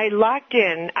went in. I locked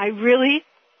in. I really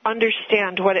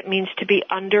understand what it means to be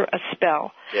under a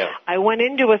spell. Yeah. I went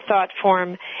into a thought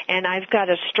form, and I've got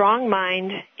a strong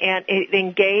mind, and it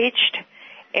engaged,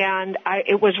 and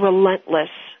it was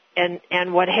relentless.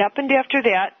 And what happened after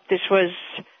that, this was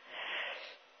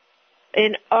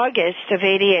in August of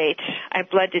 88, I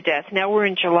bled to death. Now we're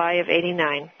in July of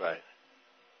 89. Right.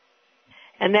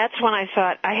 And that's when I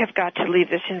thought, I have got to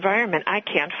leave this environment. I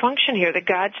can't function here. The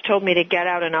gods told me to get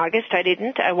out in August. I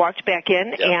didn't. I walked back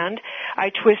in, and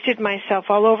I twisted myself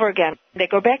all over again. They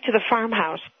go back to the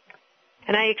farmhouse,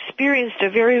 and I experienced a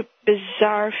very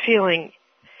bizarre feeling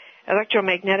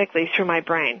electromagnetically through my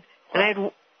brain. And I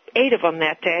had 8 of them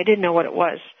that day. I didn't know what it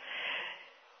was.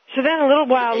 So then a little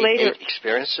while later... 8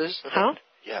 experiences? Huh?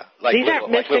 Yeah. These aren't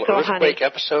mystical, like honey. earthquake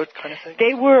episode kind of thing?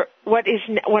 They were what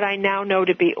I now know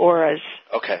to be auras.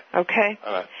 Okay. Okay?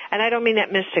 All right. And I don't mean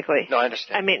that mystically. No, I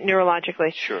understand. I mean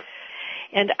neurologically. Sure.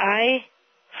 And I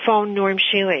phoned Norm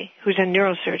Shealy, who's a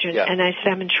neurosurgeon, and I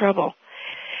said, I'm in trouble.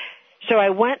 So I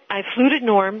flew to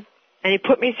Norm, and he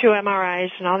put me through MRIs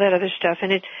and all that other stuff,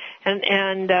 and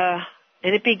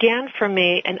it began for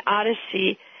me an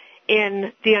odyssey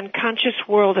in the unconscious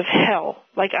world of hell,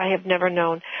 like I have never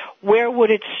known. Where would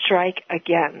it strike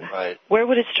again? Right. Where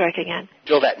would it strike again?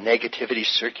 Feel that negativity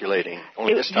circulating,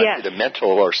 only this time through the mental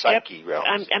or psyche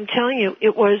realms. I'm telling you,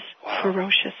 it was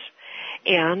ferocious.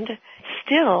 And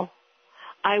still,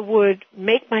 I would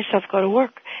make myself go to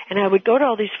work, and I would go to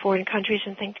all these foreign countries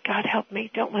and think, God help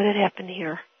me, don't let it happen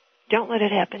here. Don't let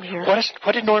it happen here.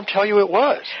 What did Norm tell you it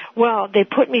was? Well, they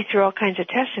put me through all kinds of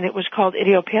tests, and it was called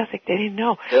idiopathic. They didn't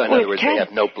know. In other words, they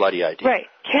have no bloody idea. Right.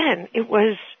 Ken, it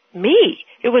was me.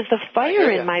 It was the fire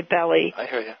in my belly. I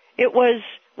hear you. It was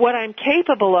what I'm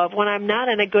capable of when I'm not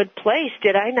in a good place.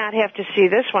 Did I not have to see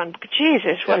this one?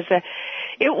 Jesus,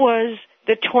 it was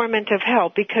the torment of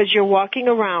hell, because you're walking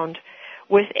around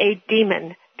with a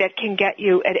demon that can get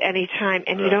you at any time,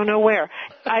 and you don't know where.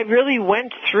 I really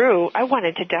went through, I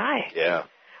wanted to die. Yeah.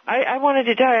 I wanted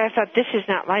to die. I thought, this is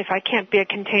not life. I can't be a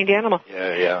contained animal.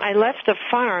 Yeah. I left the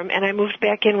farm, and I moved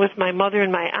back in with my mother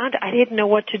and my aunt. I didn't know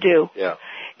what to do. Yeah.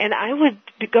 And I would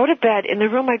go to bed in the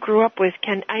room I grew up with.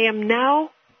 Ken, I am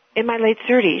now in my late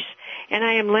 30s, and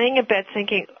I am laying in bed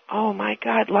thinking, oh, my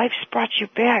God, life's brought you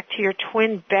back to your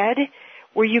twin bed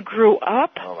where you grew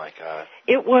up. Oh, my God.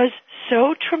 It was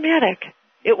so traumatic.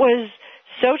 It was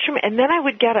so traumatic. And then I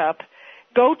would get up,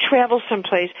 go travel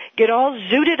someplace, get all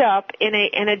zooted up in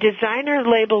a designer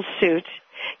label suit,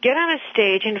 get on a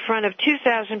stage in front of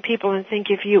 2,000 people and think,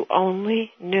 if you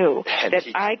only knew that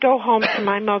I go home to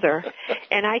my mother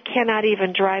and I cannot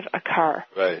even drive a car.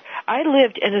 Right. I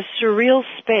lived in a surreal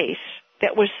space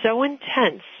that was so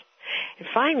intense. And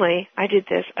finally, I did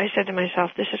this. I said to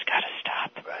myself, this has got to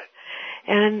stop. Right.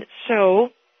 And so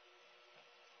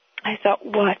I thought,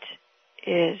 what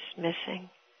is missing?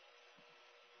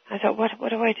 I thought, what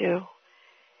do I do?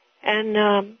 And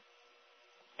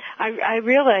I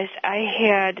realized I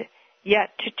had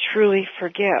yet to truly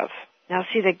forgive. Now,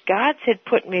 see, the gods had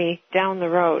put me down the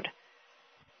road,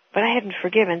 but I hadn't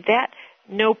forgiven. That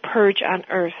no purge on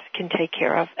earth can take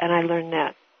care of, and I learned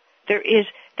that.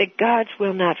 The gods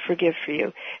will not forgive for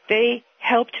you. They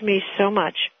helped me so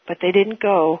much, but they didn't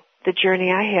go the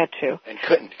journey I had to. And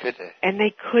couldn't, could they? And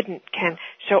they couldn't, Ken.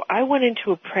 So I went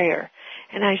into a prayer,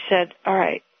 and I said, all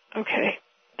right, okay,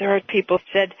 there are people who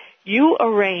said, you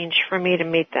arrange for me to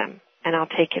meet them, and I'll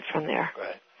take it from there.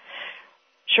 Right.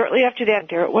 Shortly after that,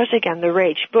 there it was again, the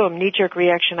rage. Boom, knee-jerk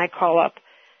reaction. I call up.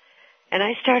 And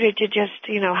I started to just,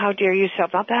 how dare you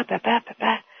self.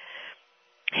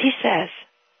 He says,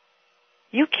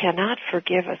 you cannot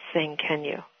forgive a thing, can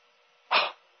you?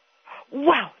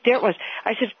 Wow, there it was.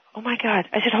 I said, oh, my God.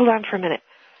 I said, hold on for a minute.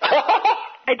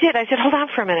 I did. I said, hold on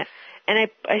for a minute. And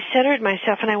I centered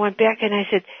myself, and I went back, and I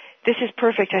said, this is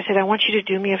perfect. I said, I want you to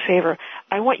do me a favor.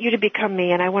 I want you to become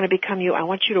me, and I want to become you. I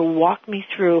want you to walk me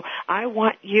through. I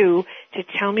want you to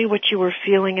tell me what you were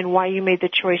feeling and why you made the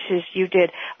choices you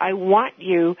did. I want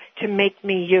you to make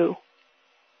me you.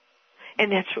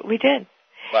 And that's what we did.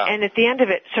 Wow. And at the end of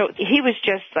it, so he was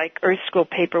just like earth school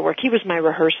paperwork. He was my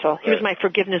rehearsal. He was my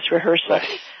forgiveness rehearsal.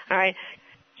 Right. All right.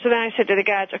 So then I said to the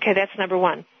gods, okay, that's number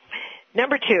one.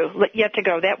 Number two, yet to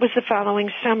go. That was the following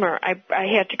summer. I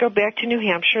had to go back to New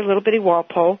Hampshire, little bitty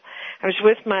Walpole. I was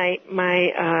with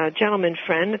my gentleman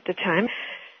friend at the time.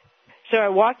 So I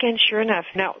walk in, sure enough.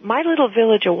 Now, my little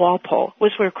village of Walpole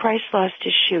was where Christ lost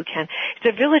his shoe, Ken.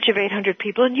 It's a village of 800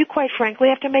 people, and you quite frankly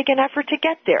have to make an effort to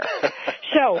get there.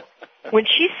 So when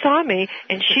she saw me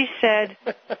and she said,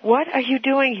 what are you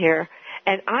doing here?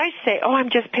 And I say, oh, I'm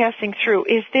just passing through.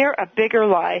 Is there a bigger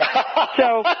lie?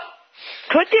 So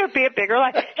could there be a bigger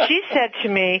lie? She said to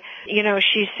me,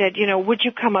 would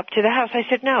you come up to the house? I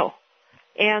said, no.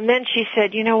 And then she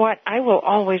said, you know what? I will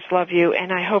always love you,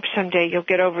 and I hope someday you'll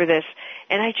get over this.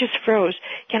 And I just froze.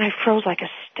 I froze like a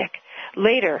stick.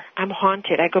 Later, I'm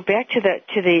haunted. I go back to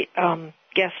the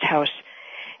guest house,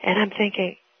 and I'm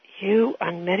thinking, you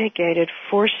unmitigated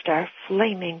 4-star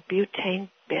flaming butane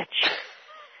bitch.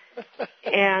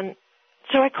 And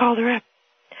so I called her up,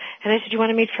 and I said, you want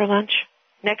to meet for lunch?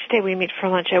 Next day we meet for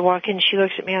lunch. I walk in, she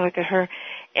looks at me, I look at her,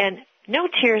 and no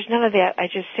tears, none of that. I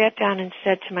just sat down and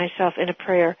said to myself in a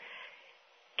prayer,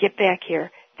 get back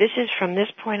here. This is from this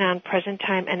point on, present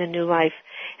time and a new life.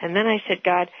 And then I said,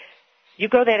 God, you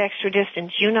go that extra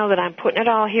distance. You know that I'm putting it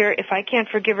all here. If I can't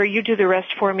forgive her, you do the rest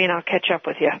for me and I'll catch up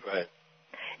with you. Right.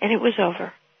 And it was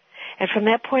over. And from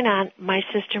that point on, my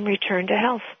system returned to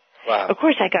health. Wow. Of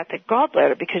course, I got the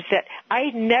gallbladder because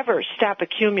I never stop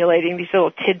accumulating these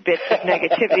little tidbits of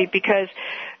negativity because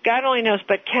God only knows.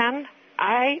 But Ken,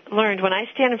 I learned when I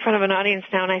stand in front of an audience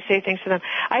now and I say things to them,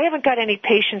 I haven't got any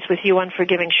patience with you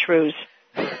unforgiving shrews.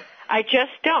 I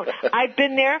just don't. I've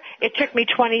been there. It took me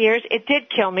 20 years. It did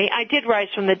kill me. I did rise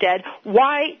from the dead.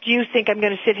 Why do you think I'm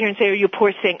going to sit here and say, oh, you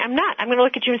poor thing? I'm not. I'm going to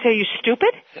look at you and say, are you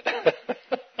stupid?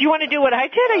 Do you want to do what I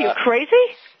did? Are you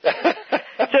crazy?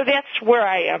 So that's where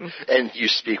I am. And you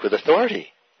speak with authority.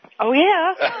 Oh,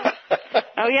 yeah.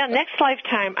 Oh, yeah. Next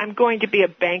lifetime, I'm going to be a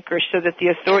banker so that the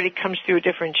authority comes through a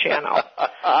different channel.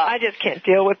 I just can't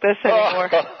deal with this anymore.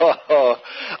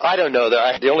 I don't know.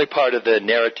 The only part of the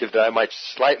narrative that I might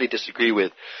slightly disagree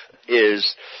with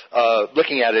is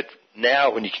looking at it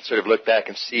now when you can sort of look back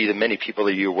and see the many people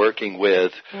that you're working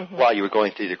with while you were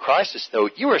going through the crisis, though,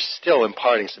 you were still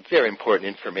imparting some very important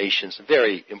information, some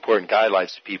very important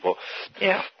guidelines to people.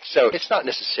 Yeah. So it's not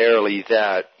necessarily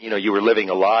that, you were living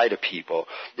a lie to people.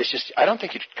 It's just, I don't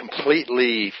think you'd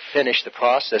completely finished the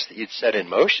process that you'd set in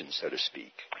motion, so to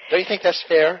speak. Don't you think that's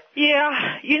fair? Yeah.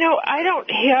 I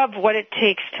don't have what it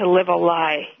takes to live a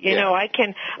lie.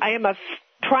 I am a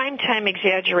primetime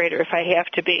exaggerator if I have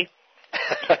to be.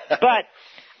 But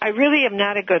I really am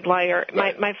not a good liar.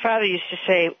 Right. My father used to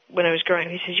say when I was growing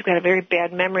up, he says, you've got a very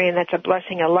bad memory, and that's a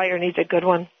blessing. A liar needs a good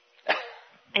one.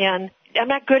 And I'm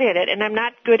not good at it, and I'm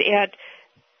not good at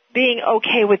being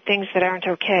okay with things that aren't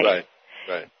okay.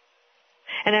 Right.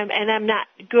 And I'm not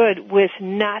good with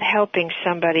not helping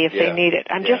somebody if they need it.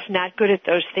 I'm just not good at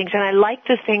those things, and I like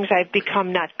the things I've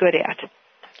become not good at.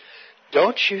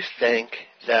 Don't you think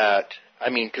that...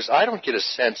 because I don't get a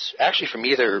sense, actually from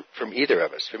either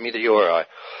of us, from either you or I,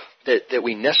 that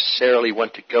we necessarily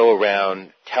want to go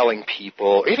around telling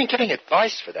people, or even giving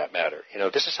advice for that matter,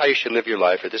 this is how you should live your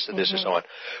life, or this and this and so on.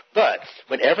 But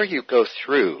whenever you go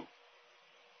through,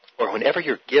 or whenever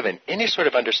you're given any sort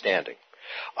of understanding,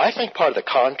 I think part of the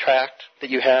contract that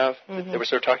you have, that we're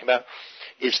sort of talking about,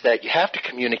 is that you have to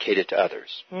communicate it to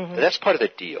others. That's part of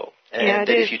the deal. And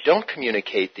that if you don't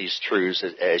communicate these truths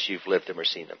as you've lived them or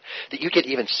seen them, that you get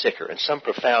even sicker. In some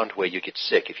profound way, you get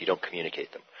sick if you don't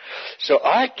communicate them. So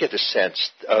I get the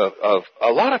sense of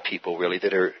a lot of people, really,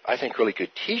 that are, I think, really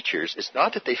good teachers. It's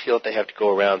not that they feel that they have to go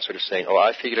around sort of saying, oh,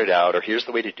 I figured it out, or here's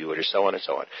the way to do it, or so on and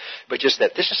so on. But just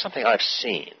that this is something I've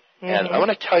seen. And I want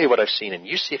to tell you what I've seen, and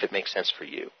you see if it makes sense for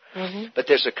you. But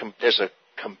there's a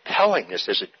compellingness,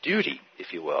 there's a duty,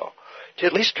 if you will, to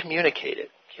at least communicate it.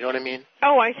 You know what I mean?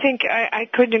 Oh, I think I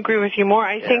couldn't agree with you more.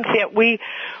 I think that we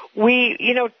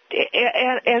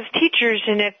as teachers,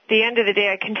 and at the end of the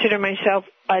day, I consider myself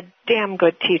a damn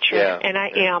good teacher, and I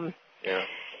am. Yeah.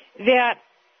 That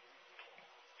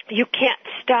you can't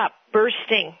stop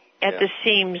bursting at the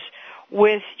seams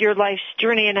with your life's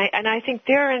journey, and I think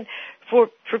for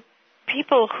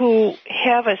people who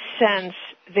have a sense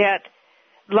that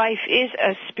life is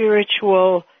a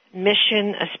spiritual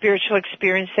mission, a spiritual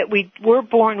experience, that we were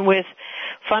born with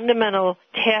fundamental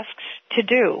tasks to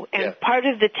do. And part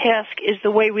of the task is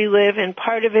the way we live, and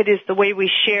part of it is the way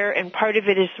we share, and part of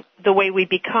it is the way we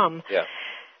become. Yeah.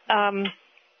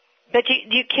 But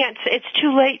you can't, it's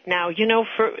too late now, it's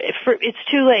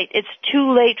too late. It's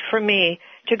too late for me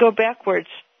to go backwards.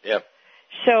 Yeah.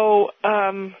 So,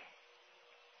 when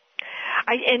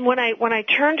I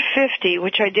turned 50,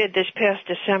 which I did this past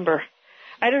December,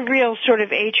 I had a real sort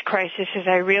of age crisis as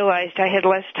I realized I had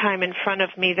less time in front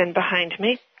of me than behind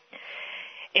me,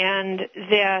 and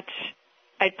that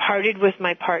I'd partied with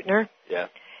my partner. Yeah.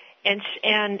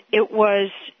 And it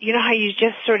was, how you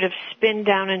just sort of spin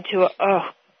down into, oh,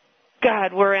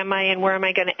 God, where am I and where am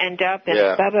I going to end up, and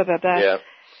blah, blah, blah, blah. Yeah.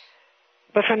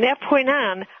 But from that point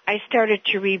on, I started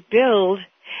to rebuild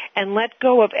and let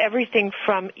go of everything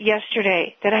from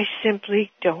yesterday that I simply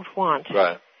don't want.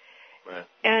 Right.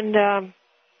 And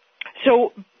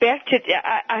so back to,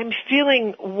 I'm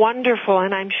feeling wonderful,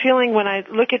 and I'm feeling when I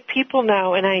look at people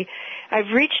now, and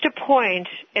I've reached a point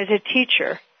as a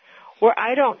teacher where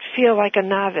I don't feel like a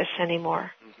novice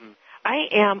anymore. I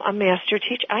am a master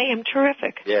teacher. I am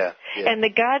terrific. Yeah. And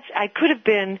I could have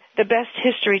been the best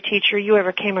history teacher you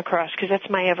ever came across, because that's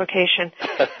my avocation.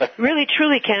 Really,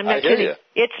 truly, Ken, I'm not kidding.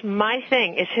 It's my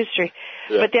thing, is history.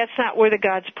 Yeah. But that's not where the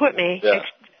gods put me.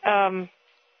 Yeah.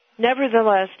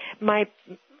 Nevertheless,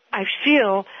 I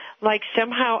feel like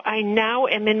somehow I now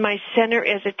am in my center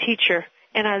as a teacher,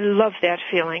 and I love that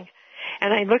feeling.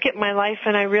 And I look at my life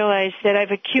and I realize that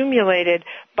I've accumulated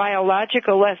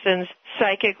biological lessons,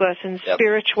 psychic lessons,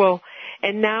 spiritual,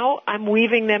 and now I'm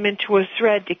weaving them into a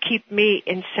thread to keep me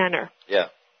in center. Yeah.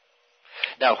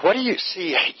 Now, what do you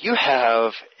see? You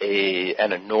have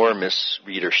an enormous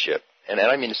readership and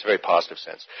I mean this in a very positive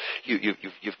sense.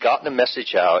 You've gotten a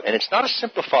message out, and it's not a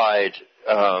simplified,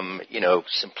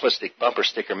 simplistic bumper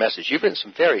sticker message. You've written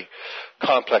some very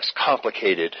complex,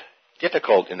 complicated,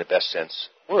 difficult in the best sense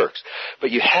works,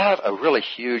 but you have a really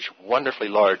huge, wonderfully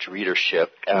large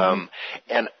readership,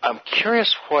 and I'm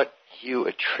curious what you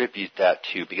attribute that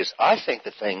to, because I think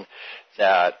the thing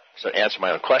that, so to answer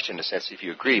my own question in a sense if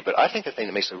you agree, but I think the thing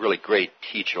that makes a really great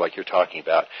teacher like you're talking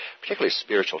about, particularly a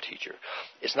spiritual teacher,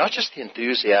 is not just the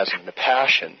enthusiasm and the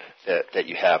passion that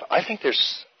you have. I think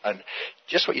there's,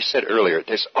 just what you said earlier,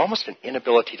 there's almost an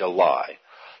inability to lie.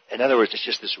 In other words, it's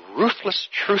just this ruthless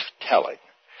truth-telling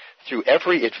through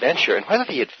every adventure, and whether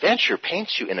the adventure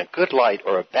paints you in a good light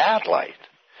or a bad light,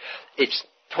 it's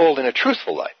told in a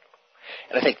truthful light.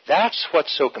 And I think that's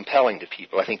what's so compelling to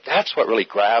people. I think that's what really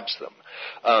grabs them.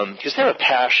 Because they're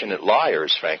passionate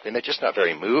liars, frankly, and they're just not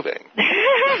very moving.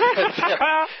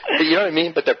 But you know what I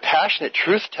mean? But they're passionate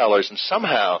truth tellers, and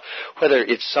somehow, whether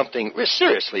it's something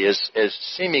seriously as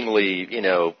seemingly,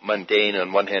 mundane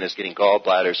on one hand as getting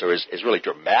gallbladders, or as really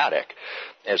dramatic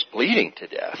as bleeding to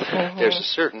death, there's a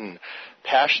certain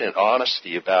passionate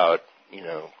honesty about,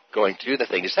 going through the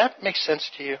thing. Does that make sense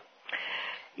to you?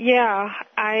 Yeah,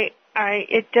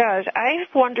 it does.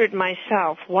 I've wondered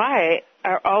myself, why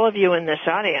are all of you in this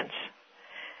audience?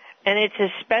 And it's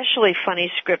an especially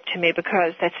funny script to me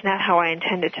because that's not how I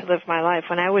intended to live my life.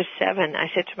 When I was 7, I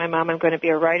said to my mom, I'm going to be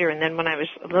a writer. And then when I was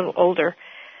a little older,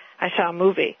 I saw a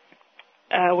movie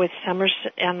with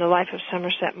Somerset and the life of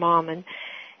Somerset Maugham,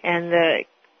 and the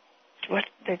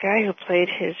guy who played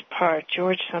his part,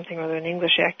 George something or other, an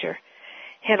English actor,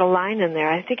 had a line in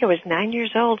there. I think I was 9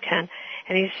 years old, Ken,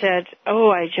 and he said,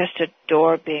 I just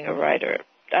adore being a writer.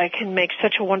 I can make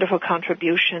such a wonderful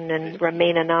contribution and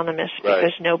remain anonymous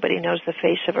because nobody knows the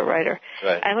face of a writer.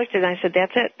 Right. I looked at it and I said,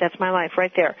 that's it. That's my life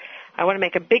right there. I want to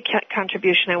make a big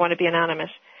contribution. I want to be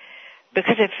anonymous,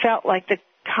 because it felt like the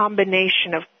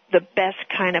combination of the best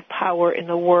kind of power in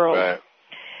the world. Right.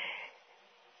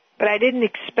 But I didn't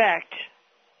expect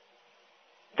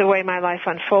the way my life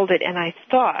unfolded, and I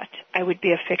thought I would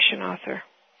be a fiction author.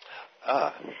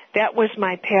 That was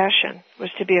my passion,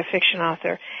 was to be a fiction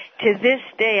author. To this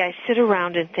day, I sit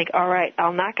around and think, all right,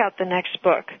 I'll knock out the next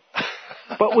book,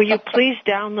 but will you please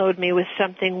download me with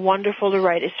something wonderful to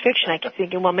write as fiction? I keep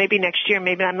thinking, well, maybe next year,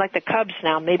 maybe I'm like the Cubs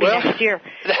now, maybe next year.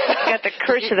 I got the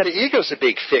curse of the ego's a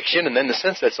big fiction, and in the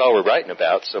sense that's all we're writing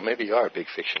about, so maybe you are a big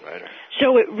fiction writer.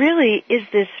 So it really is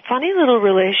this funny little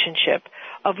relationship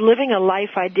of living a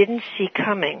life I didn't see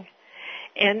coming.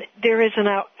 And there is and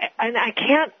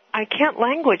I can't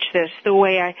language this the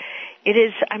way it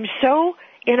is. I'm so,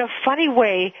 in a funny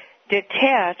way,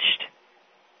 detached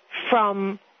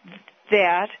from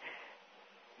that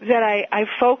I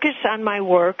focus on my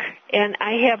work, and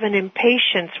I have an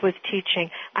impatience with teaching.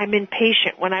 I'm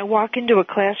impatient. When I walk into a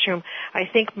classroom, I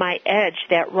think my edge,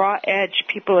 that raw edge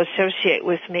people associate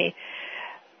with me,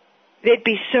 they'd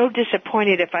be so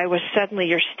disappointed if I was suddenly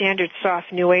your standard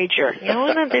soft New Ager.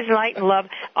 There's light and love,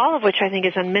 all of which I think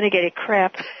is unmitigated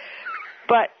crap.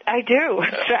 But I do.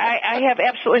 So I have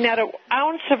absolutely not an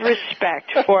ounce of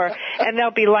respect for, and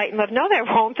there'll be light and love. No, there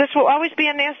won't. This will always be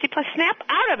a nasty place. Snap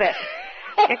out of it.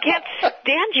 I can't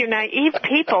stand you naive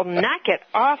people. Knock it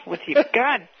off with you.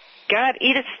 God,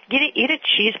 eat a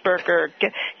cheeseburger.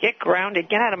 Get grounded.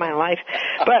 Get out of my life.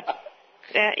 But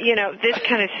this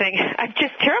kind of thing. I'm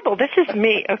just terrible. This is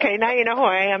me. Okay, now you know who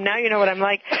I am. Now you know what I'm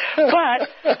like. But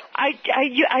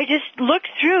I just look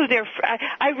through there.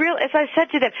 As I said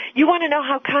to them, you want to know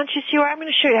how conscious you are? I'm going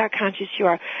to show you how conscious you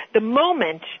are. The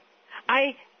moment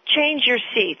I change your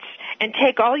seats and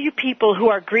take all you people who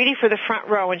are greedy for the front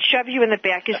row and shove you in the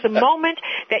back is the moment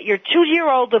that your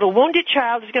 2-year-old little wounded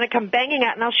child is going to come banging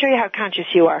out, and I'll show you how conscious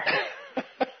you are.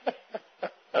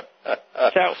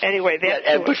 So anyway,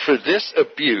 but for this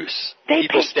abuse,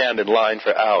 people stand in line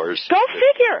for hours. Go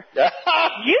figure.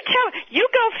 You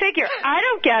go figure. I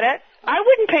don't get it. I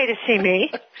wouldn't pay to see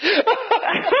me.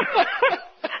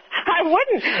 I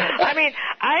wouldn't. I mean,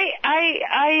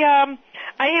 I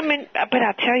am in. But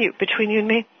I'll tell you, between you and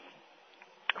me,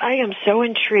 I am so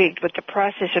intrigued with the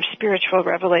process of spiritual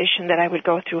revelation that I would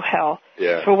go through hell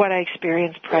for what I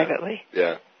experienced privately.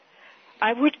 Yeah.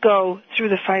 I would go through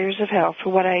the fires of hell for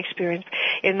what I experienced.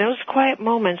 In those quiet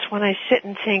moments when I sit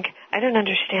and think, I don't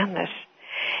understand this.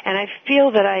 And I feel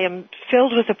that I am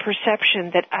filled with a perception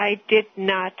that I did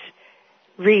not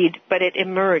read, but it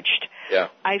emerged. Yeah.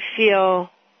 I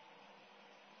feel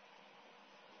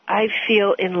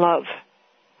in love.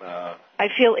 I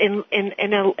feel in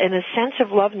a sense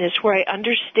of loveness where I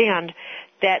understand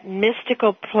that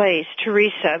mystical place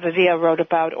Teresa of Avila wrote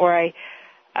about, or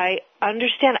I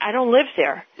understand I don't live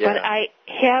there, Yeah. but I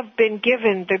have been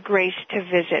given the grace to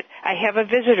visit. I have a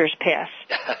visitor's pass.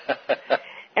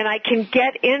 And I can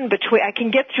get in between, I can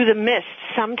get through the mist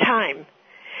sometime.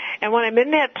 And when I'm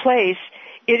in that place,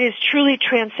 it is truly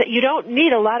you don't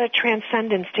need a lot of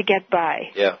transcendence to get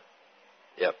by. Yeah.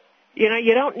 Yep. You know,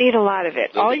 you don't need a lot of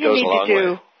it. All you need to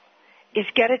do is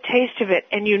get a taste of it,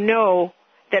 and you know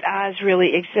that Oz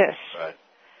really exists. Right.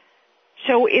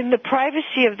 So in the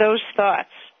privacy of those thoughts,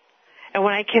 and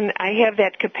when I have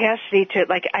that capacity to,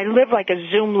 like, I live like a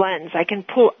zoom lens. I can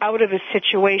pull out of a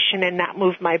situation and not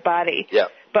move my body. Yep.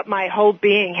 But my whole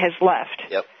being has left.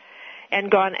 Yep. And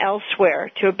gone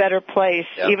elsewhere to a better place.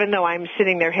 Yep. Even though I'm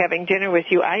sitting there having dinner with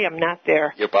you, I am not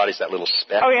there. Your body's that little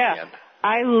speck. Oh, yeah. Man.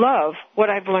 I love what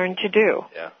I've learned to do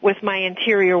with my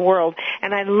interior world.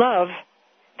 And I love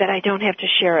that I don't have to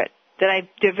share it, that I've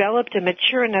developed a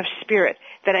mature enough spirit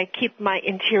that I keep my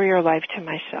interior life to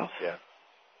myself. Yeah.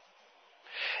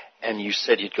 And you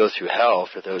said you'd go through hell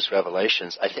for those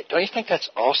revelations. Don't you think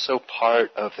that's also part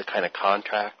of the kind of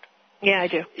contract? Yeah, I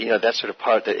do. You know, that's sort of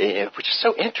part that, which is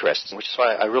so interesting, which is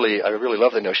why I really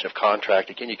love the notion of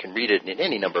contract. Again, you can read it in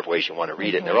any number of ways you want to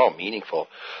read it, and they're all meaningful.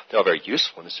 They're all very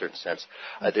useful in a certain sense.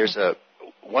 There's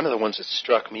one of the ones that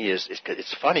struck me is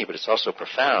it's funny, but it's also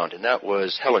profound, and that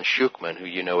was Helen Schucman, who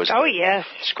you know is the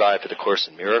scribe for the Course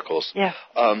in Miracles. Yeah.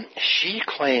 She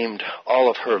claimed all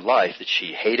of her life that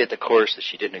she hated the Course, that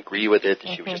she didn't agree with it,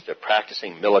 that she was just a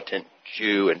practicing militant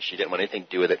Jew, and she didn't want anything to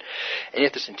do with it. And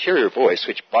yet this interior voice,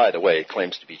 which, by the way,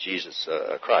 claims to be Jesus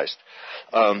Christ,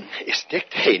 is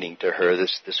dictating to her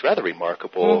this rather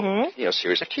remarkable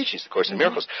series of teachings, the Course in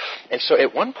Miracles. And so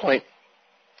at one point,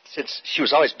 since she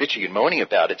was always bitching and moaning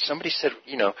about it, somebody said,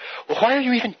 well, why are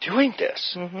you even doing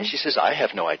this? And she says, I have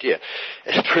no idea.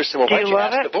 And the person said, well, why don't you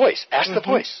ask the voice? Ask the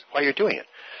voice why you're doing it.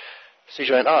 So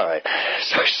she went, all right.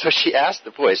 So she asked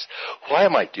the voice, why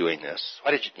am I doing this?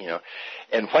 Why did you,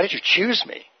 and why did you choose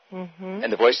me?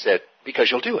 And the voice said, because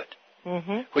you'll do it.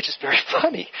 Which is very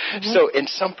funny. So in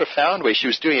some profound way, she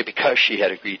was doing it because she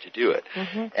had agreed to do it.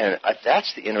 And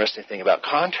that's the interesting thing about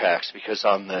contracts, because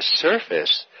on the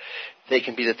surface, they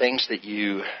can be the things that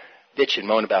you bitch and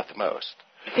moan about the most.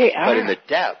 They are. But in the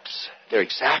depths, they're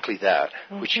exactly that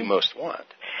which you most want.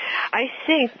 I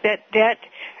think that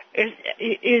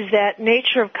is that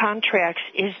nature of contracts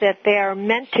is that they are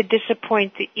meant to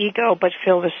disappoint the ego but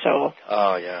fill the soul.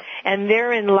 Oh, yeah. And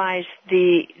therein lies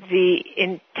the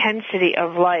intensity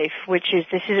of life, which is,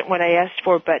 this isn't what I asked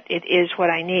for, but it is what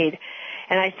I need.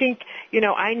 And I think,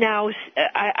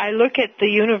 I look at the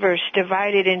universe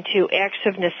divided into acts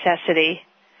of necessity,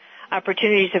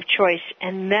 opportunities of choice,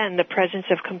 and then the presence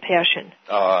of compassion.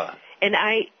 And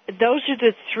those are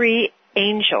the three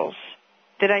angels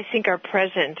that I think are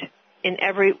present in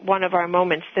every one of our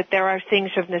moments, that there are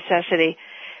things of necessity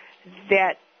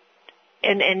that,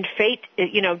 and fate,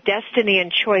 destiny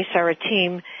and choice are a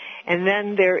team, and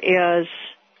then there is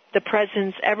the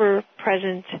presence,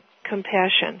 ever-present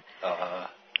compassion.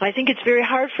 I think it's very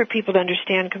hard for people to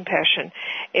understand compassion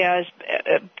as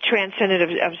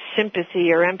transcendent of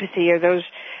sympathy or empathy or those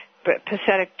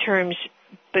pathetic terms,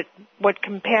 but what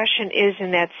compassion is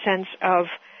in that sense of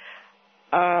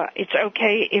it's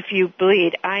okay if you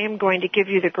bleed. I am going to give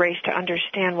you the grace to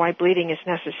understand why bleeding is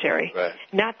necessary,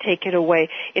 not take it away.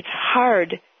 It's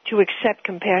hard to accept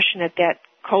compassion at that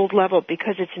cold level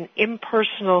because it's an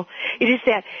impersonal, it is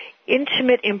that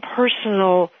intimate,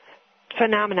 impersonal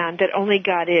phenomenon that only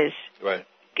God is. Right.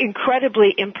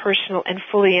 Incredibly impersonal and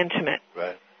fully intimate.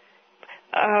 Right.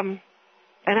 And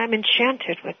I'm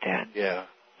enchanted with that. Yeah.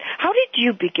 How did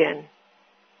you begin?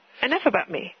 Enough about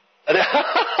me.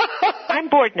 I'm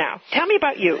bored now. Tell me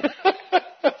about you.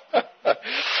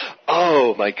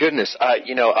 Oh, my goodness. I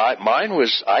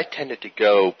tended to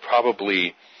go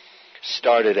probably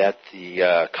started at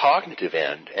the cognitive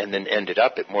end and then ended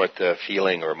up at more at the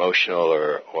feeling or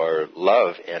emotional or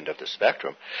love end of the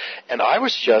spectrum. And I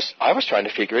was trying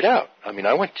to figure it out. I mean,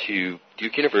 I went to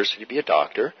Duke University to be a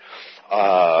doctor.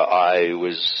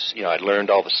 I'd learned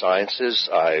all the sciences.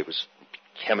 I was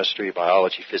chemistry,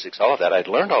 biology, physics, all of that. I'd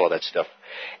learned all of that stuff.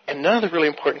 And none of the really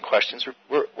important questions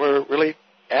were really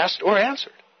asked or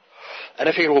answered. And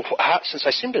I figured, since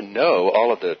I seem to know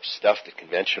all of the stuff, the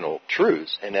conventional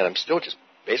truths, and then I'm still just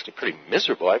basically pretty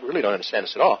miserable, I really don't understand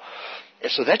this at all.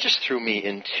 And so that just threw me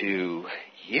into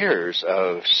years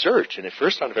of search. And at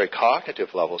first on a very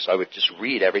cognitive level, so I would just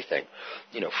read everything.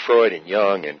 Freud and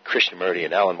Jung and Krishnamurti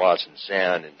and Alan Watts and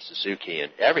Zen and Suzuki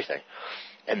and everything.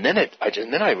 And then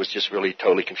I was just really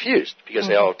totally confused because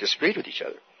they all disagreed with each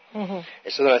other. And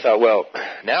so then I thought, well,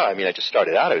 now, I just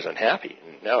started out, I was unhappy.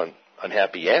 And now I'm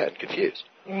unhappy and confused.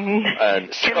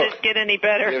 And so, can this get any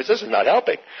better? This is not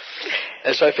helping.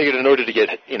 And so I figured in order to get,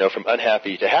 from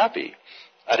unhappy to happy,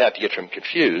 I'd have to get from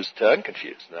confused to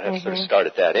unconfused. And I have to sort of start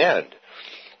at that end.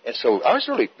 And so it was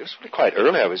really quite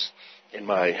early. I was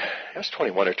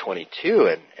 21 or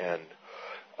 22 and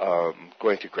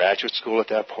going through graduate school at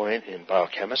that point in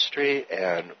biochemistry,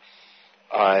 and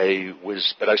I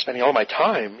was spending all my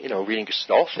time, reading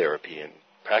Gestalt therapy and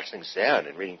practicing Zen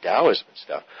and reading Taoism and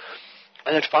stuff.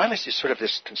 And then finally,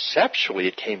 conceptually,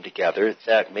 it came together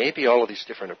that maybe all of these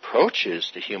different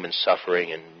approaches to human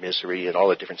suffering and misery and all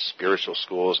the different spiritual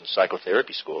schools and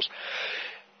psychotherapy schools,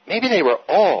 maybe they were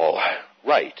all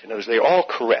right. In other words, they were all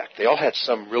correct. They all had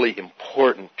some really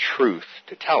important truth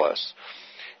to tell us.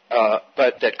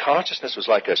 But that consciousness was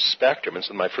like a spectrum, and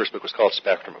so my first book was called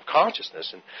Spectrum of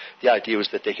Consciousness, and the idea was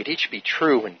that they could each be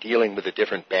true when dealing with a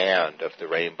different band of the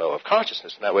rainbow of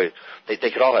consciousness, and that way they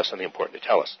could all have something important to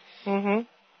tell us. Mm-hmm.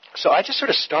 So I just sort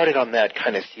of started on that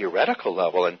kind of theoretical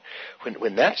level, and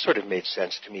when that sort of made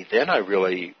sense to me, then I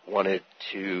really wanted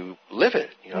to live it.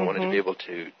 I wanted to be able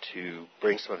to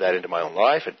bring some of that into my own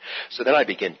life, and so then I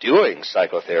began doing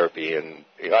psychotherapy, and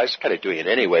I was kind of doing it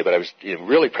anyway, but I was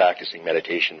really practicing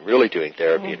meditation, really doing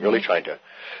therapy, and really trying to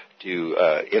do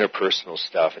interpersonal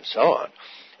stuff and so on.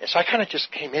 And so I kind of just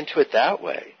came into it that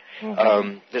way.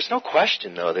 There's no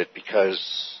question, though, that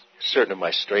because certain of my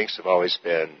strengths have always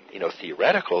been,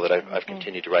 theoretical, that I've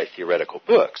continued to write theoretical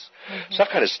books. So I've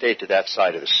kind of stayed to that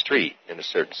side of the street in a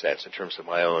certain sense in terms of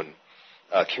my own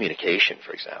communication,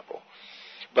 for example.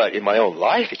 But in my own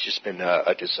life, it's just been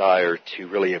a desire to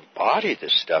really embody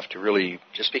this stuff, to really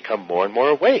just become more and more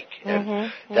awake.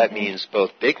 And that means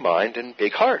both big mind and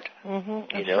big heart.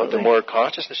 The more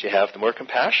consciousness you have, the more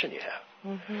compassion you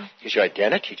have. Because your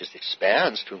identity just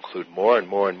expands to include more and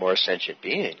more and more sentient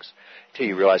beings until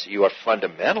you realize that you are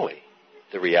fundamentally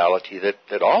the reality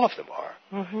that all of them are.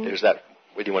 There's that,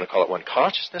 whether you want to call it one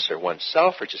consciousness or one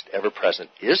self or just ever-present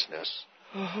isness.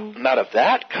 And out of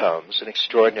that comes an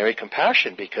extraordinary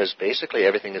compassion, because basically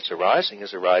everything that's arising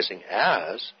is arising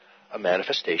as a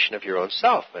manifestation of your own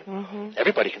self. And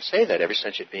everybody can say that. Every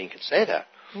sentient being can say that.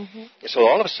 And so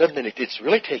all of a sudden it's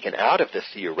really taken out of the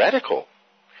theoretical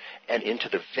and into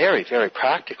the very, very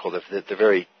practical, the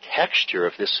very texture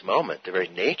of this moment, the very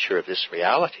nature of this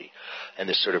reality, and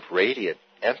this sort of radiant,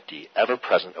 empty,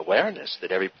 ever-present awareness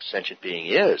that every sentient being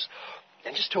is,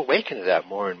 and just to awaken to that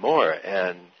more and more.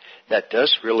 And that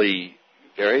does really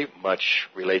very much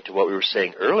relate to what we were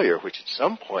saying earlier, which at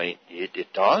some point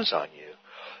it dawns on you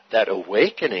that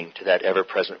awakening to that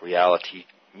ever-present reality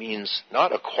means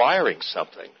not acquiring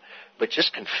something, but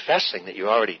just confessing that you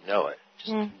already know it.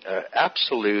 Just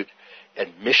absolute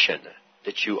admission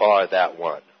that you are that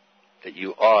one, that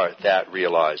you are that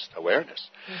realized awareness.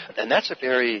 And that's a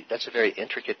very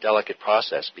intricate, delicate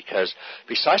process,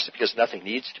 precisely because nothing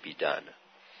needs to be done.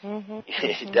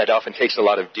 That often takes a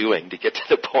lot of doing to get to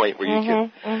the point where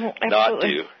you can not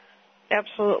do.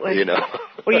 Absolutely.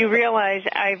 Well, you realize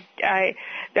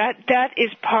that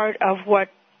is part of what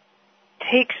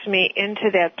takes me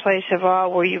into that place of awe,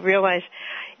 where you realize,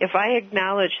 if I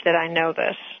acknowledge that I know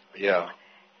this,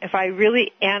 if I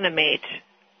really animate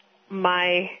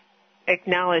my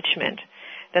acknowledgement,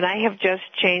 then I have just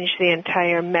changed the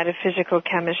entire metaphysical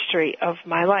chemistry of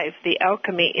my life. The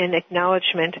alchemy in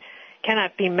acknowledgement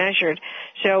cannot be measured.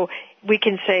 So we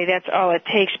can say that's all it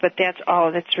takes, but that's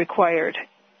all that's required.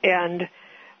 And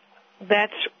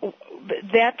that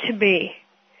to me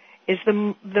is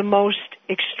the most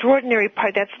extraordinary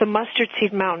part. That's the mustard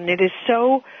seed mountain. It is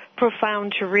so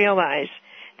profound to realize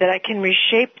that I can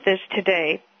reshape this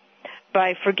today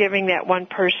by forgiving that one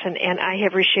person, and I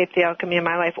have reshaped the alchemy of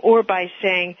my life, or by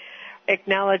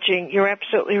acknowledging, you're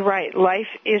absolutely right. Life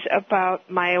is about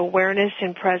my awareness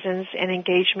and presence and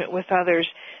engagement with others.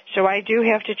 So I do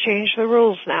have to change the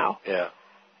rules now.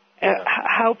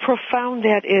 How profound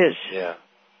that is.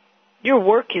 Your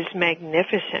work is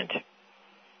magnificent.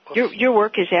 Your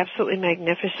work is absolutely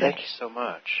magnificent. Thank you so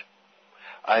much.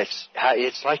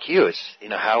 It's like you. It's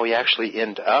how we actually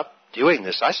end up doing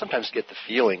this. I sometimes get the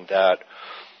feeling that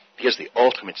because the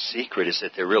ultimate secret is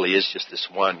that there really is just this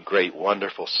one great,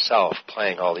 wonderful self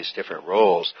playing all these different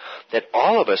roles, that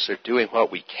all of us are doing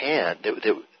what we can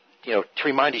to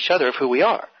remind each other of who we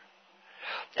are.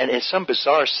 And in some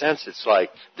bizarre sense, it's like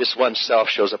this one self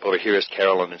shows up over here as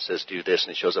Carolyn and says, do this,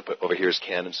 and it shows up over here as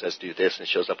Ken and says, do this, and it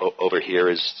shows up over here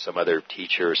as some other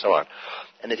teacher or so on.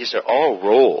 And that these are all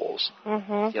roles,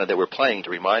 that we're playing to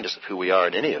remind us of who we are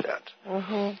in any event.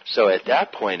 So at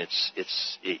that point,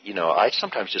 I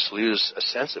sometimes just lose a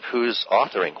sense of who's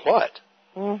authoring what.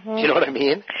 You know what I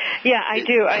mean? Yeah, I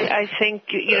do. I think,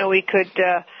 we could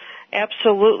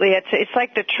Absolutely. It's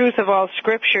like the truth of all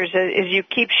scriptures. As you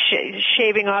keep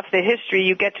shaving off the history,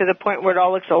 you get to the point where it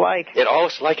all looks alike. It all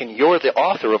looks alike, and you're the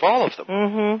author of all of them.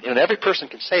 Mm-hmm. And every person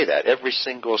can say that. Every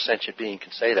single sentient being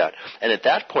can say that. And at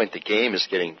that point, the game is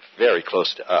getting very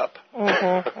close to up.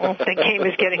 Mm-hmm. The game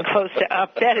is getting close to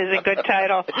up. That is a good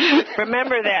title.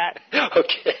 Remember that.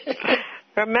 Okay.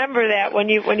 Remember that when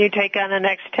you take on the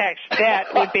next text.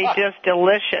 That would be just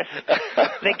delicious.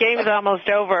 The game's almost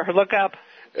over. Look up.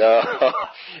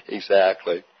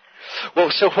 Exactly. Well,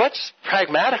 so where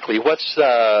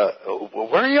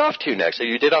are you off to next? So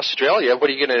you did Australia. What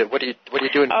are you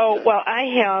doing? Oh, well, I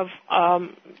have.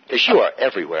 Because you are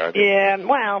everywhere. Aren't you? Yeah.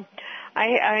 Well,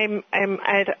 I'm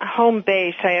at home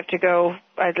base. I have to go.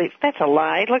 At least that's a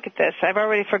lie. Look at this. I've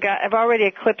already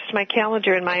eclipsed my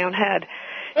calendar in my own head.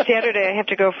 Saturday, I have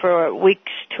to go for a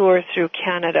week's tour through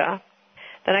Canada.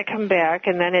 Then I come back,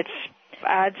 and then it's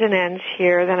odds and ends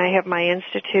here. Then I have my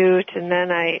institute, and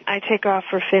then I take off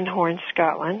for Findhorn,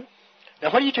 Scotland.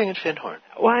 Now, what are you doing in Findhorn?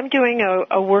 Well, I'm doing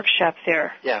a workshop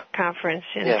there. Yeah. Conference.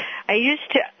 And yeah. I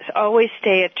used to always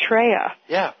stay at Treya.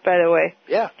 Yeah. By the way.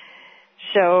 Yeah.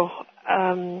 So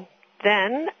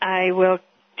then I will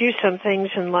do some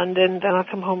things in London. Then I'll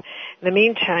come home. In the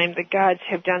meantime, the gods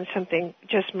have done something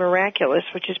just miraculous,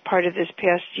 which is part of this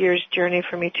past year's journey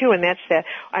for me too. And that's that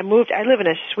I live in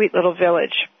a sweet little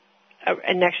village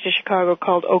next to Chicago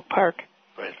called Oak Park.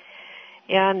 Right.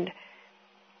 And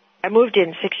I moved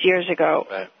in 6 years ago,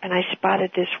 right. And I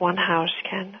spotted this one house,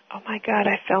 Ken. Oh, my God,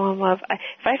 I fell in love.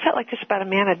 If I felt like this about a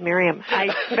man, I'd marry him.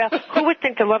 Who would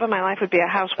think the love of my life would be a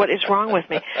house? What is wrong with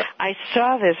me? I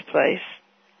saw this place,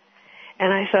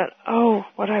 and I thought, oh,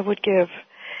 what I would give.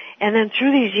 And then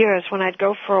through these years, when I'd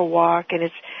go for a walk, and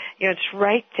it's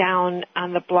right down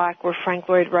on the block where Frank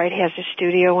Lloyd Wright has a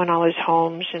studio and all his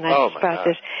homes, and I spot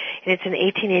this, and it's an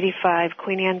 1885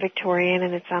 Queen Anne Victorian,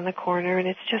 and it's on the corner, and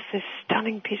it's just this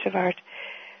stunning piece of art.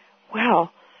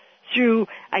 Well,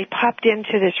 I popped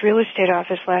into this real estate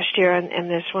office last year,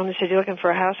 and this woman said, "You looking for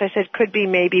a house?" I said, "Could be,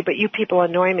 maybe, but you people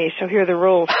annoy me, so here are the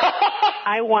rules.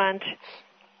 I want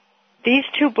these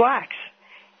 2 blocks.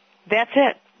 That's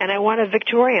it. And I want a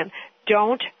Victorian.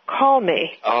 Don't call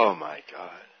me." Oh, my God.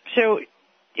 So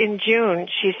in June,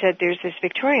 she said there's this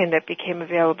Victorian that became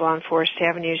available on Forest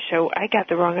Avenue, so I got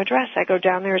the wrong address. I go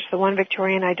down there. It's the one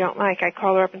Victorian I don't like. I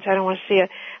call her up and say, "I don't want to see it.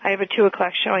 I have a 2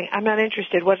 o'clock showing. I'm not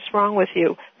interested. What's wrong with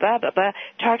you?" Blah, blah, blah.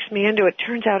 Talks me into it.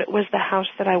 Turns out it was the house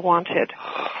that I wanted.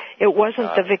 It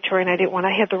wasn't the Victorian I didn't want.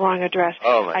 I had the wrong address.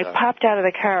 Oh, my I God. popped out of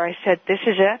the car. I said, "This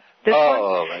is it? This one?"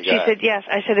 Oh, my God. She said, "Yes."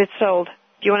 I said, "It's sold.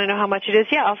 Do you want to know how much it is?"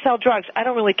 "Yeah, I'll sell drugs. I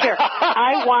don't really care.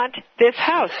 I want this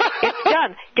house. It's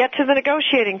done. Get to the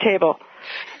negotiating table."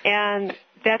 And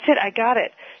that's it. I got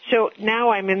it. So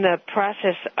now I'm in the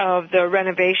process of the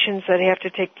renovations that have to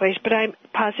take place, but I'm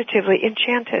positively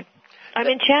enchanted. I'm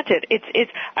enchanted.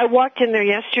 I walked in there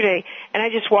yesterday, and I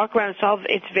just walk around.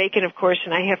 It's vacant, of course,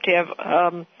 and I have to have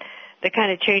the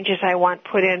kind of changes I want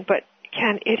put in. But,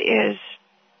 Ken, it is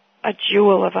a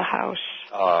jewel of a house.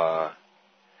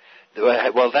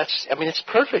 Well, it's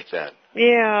perfect then.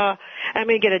 Yeah. I'm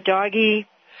going to get a doggy.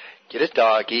 Get a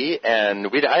doggy,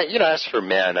 and as for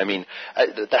men,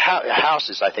 the house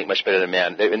is, I think, much better than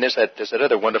man. And there's that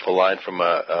other wonderful line from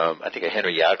I think a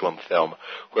Henry Yaglom film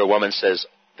where a woman says,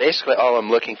 "Basically, all I'm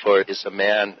looking for is a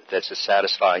man that's as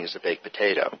satisfying as a baked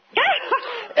potato."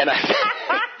 And I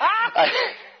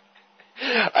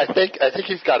think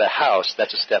you've got a house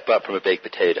that's a step up from a baked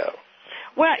potato.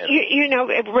 Well,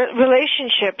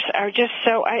 relationships are just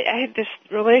so... I had this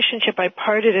relationship I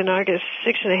parted in August,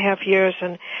 6.5 years,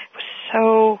 and it was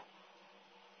so...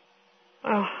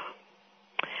 Oh.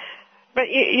 But,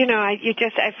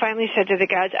 I finally said to the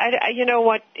gods, you know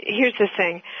what, here's the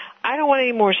thing. I don't want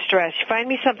any more stress. Find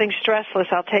me something stressless,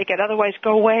 I'll take it. Otherwise,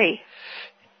 go away.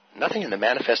 Nothing in the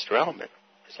manifest realm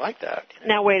is like that.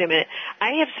 Now, wait a minute.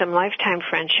 I have some lifetime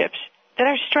friendships that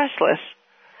are stressless.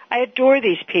 I adore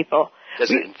these people. Does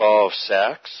it involve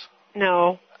sex?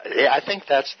 No. I think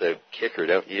that's the kicker,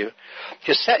 don't you?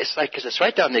 Because it's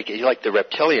right down the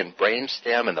reptilian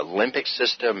brainstem and the limbic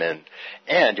system, and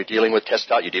you're dealing with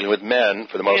testosterone. You're dealing with men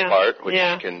for the most part, which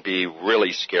can be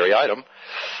really scary item.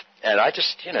 And I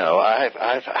just,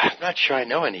 I'm not sure I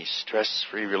know any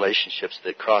stress-free relationships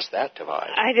that cross that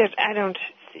divide. I don't.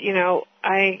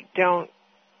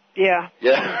 Yeah.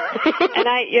 Yeah. And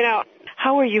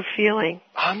how are you feeling?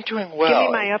 I'm doing well. Give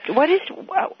me my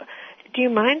do you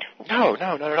mind? No,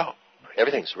 not at all.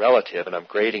 Everything's relative, and I'm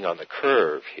grading on the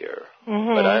curve here.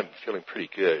 Mm-hmm. But I'm feeling pretty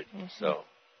good, so.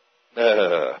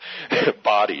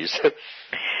 Bodies.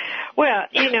 Well,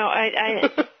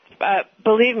 I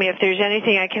believe me, if there's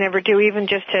anything I can ever do, even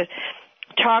just to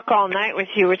talk all night with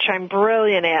you, which I'm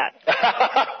brilliant at.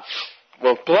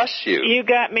 Well, bless you. You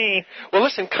got me. Well,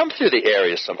 listen, come through the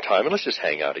area sometime, and let's just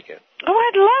hang out again. Oh,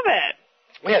 I'd love it.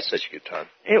 We had such a good time.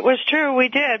 It was true, we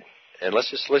did. And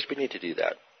we need to do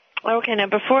that. Okay, now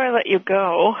before I let you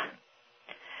go,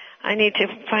 I need to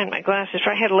find my glasses.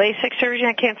 I had LASIK surgery,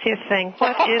 I can't see a thing.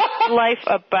 What is life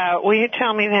about? Will you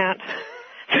tell me that?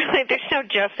 There's no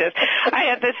justice. I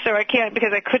had this so I can't,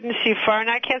 because I couldn't see far and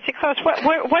I can't see close.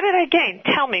 What did I gain?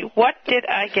 Tell me, what did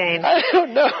I gain? I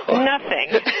don't know.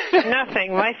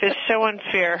 Nothing. Life is so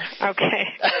unfair. Okay.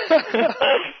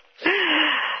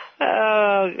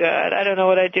 Oh, God. I don't know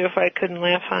what I'd do if I couldn't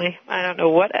laugh, honey. I don't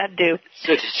know what I'd do.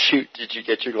 So did you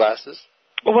get your glasses?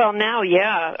 Well, now,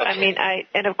 yeah. Okay. I mean,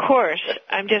 and of course,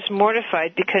 I'm just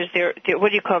mortified because they're, what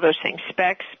do you call those things?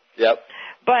 Specs? Yep.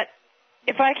 But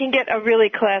if I can get a really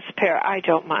class pair, I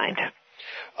don't mind.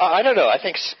 I don't know. I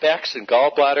think specs and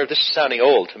gallbladder, this is sounding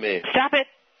old to me. Stop it.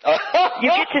 You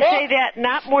get to say that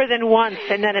not more than once,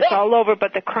 and then it's all over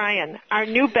but the crying. Our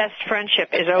new best friendship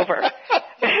is over.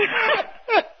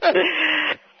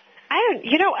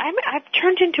 I've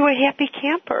turned into a happy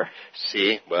camper.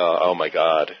 See? Well, oh, my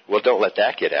God. Well, don't let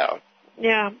that get out.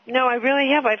 Yeah. No, I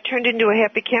really have. I've turned into a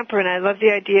happy camper, and I love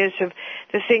the ideas of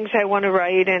the things I want to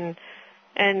write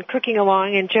and cooking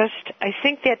along, and just, I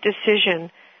think that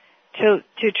decision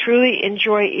to truly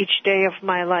enjoy each day of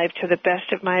my life to the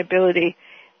best of my ability,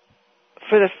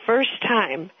 for the first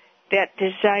time, that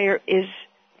desire is,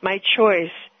 my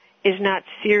choice is not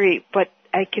theory, but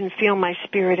I can feel my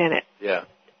spirit in it. Yeah.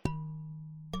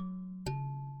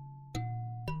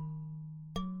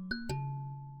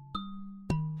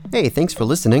 Hey, thanks for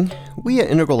listening. We at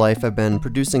Integral Life have been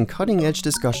producing cutting-edge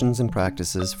discussions and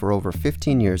practices for over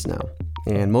 15 years now,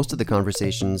 and most of the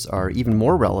conversations are even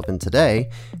more relevant today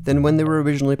than when they were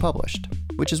originally published,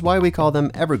 which is why we call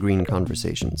them evergreen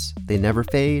conversations. They never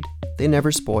fade, they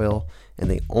never spoil, and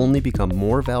they only become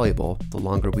more valuable the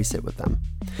longer we sit with them.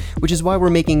 Which is why we're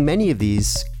making many of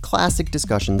these classic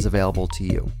discussions available to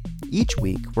you. Each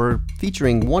week, we're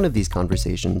featuring one of these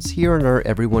conversations here on our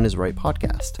Everyone is Right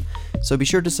podcast, so be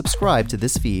sure to subscribe to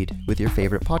this feed with your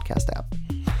favorite podcast app.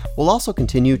 We'll also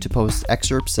continue to post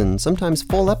excerpts and sometimes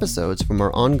full episodes from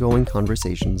our ongoing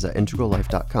conversations at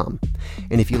integrallife.com.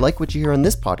 And if you like what you hear on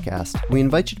this podcast, we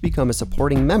invite you to become a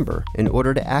supporting member in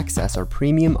order to access our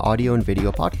premium audio and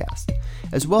video podcast,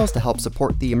 as well as to help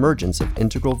support the emergence of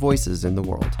integral voices in the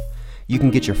world. You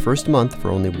can get your first month for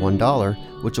only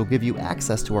 $1, which will give you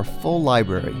access to our full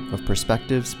library of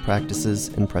perspectives, practices,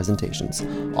 and presentations,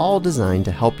 all designed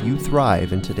to help you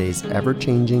thrive in today's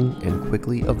ever-changing and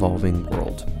quickly evolving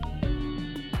world.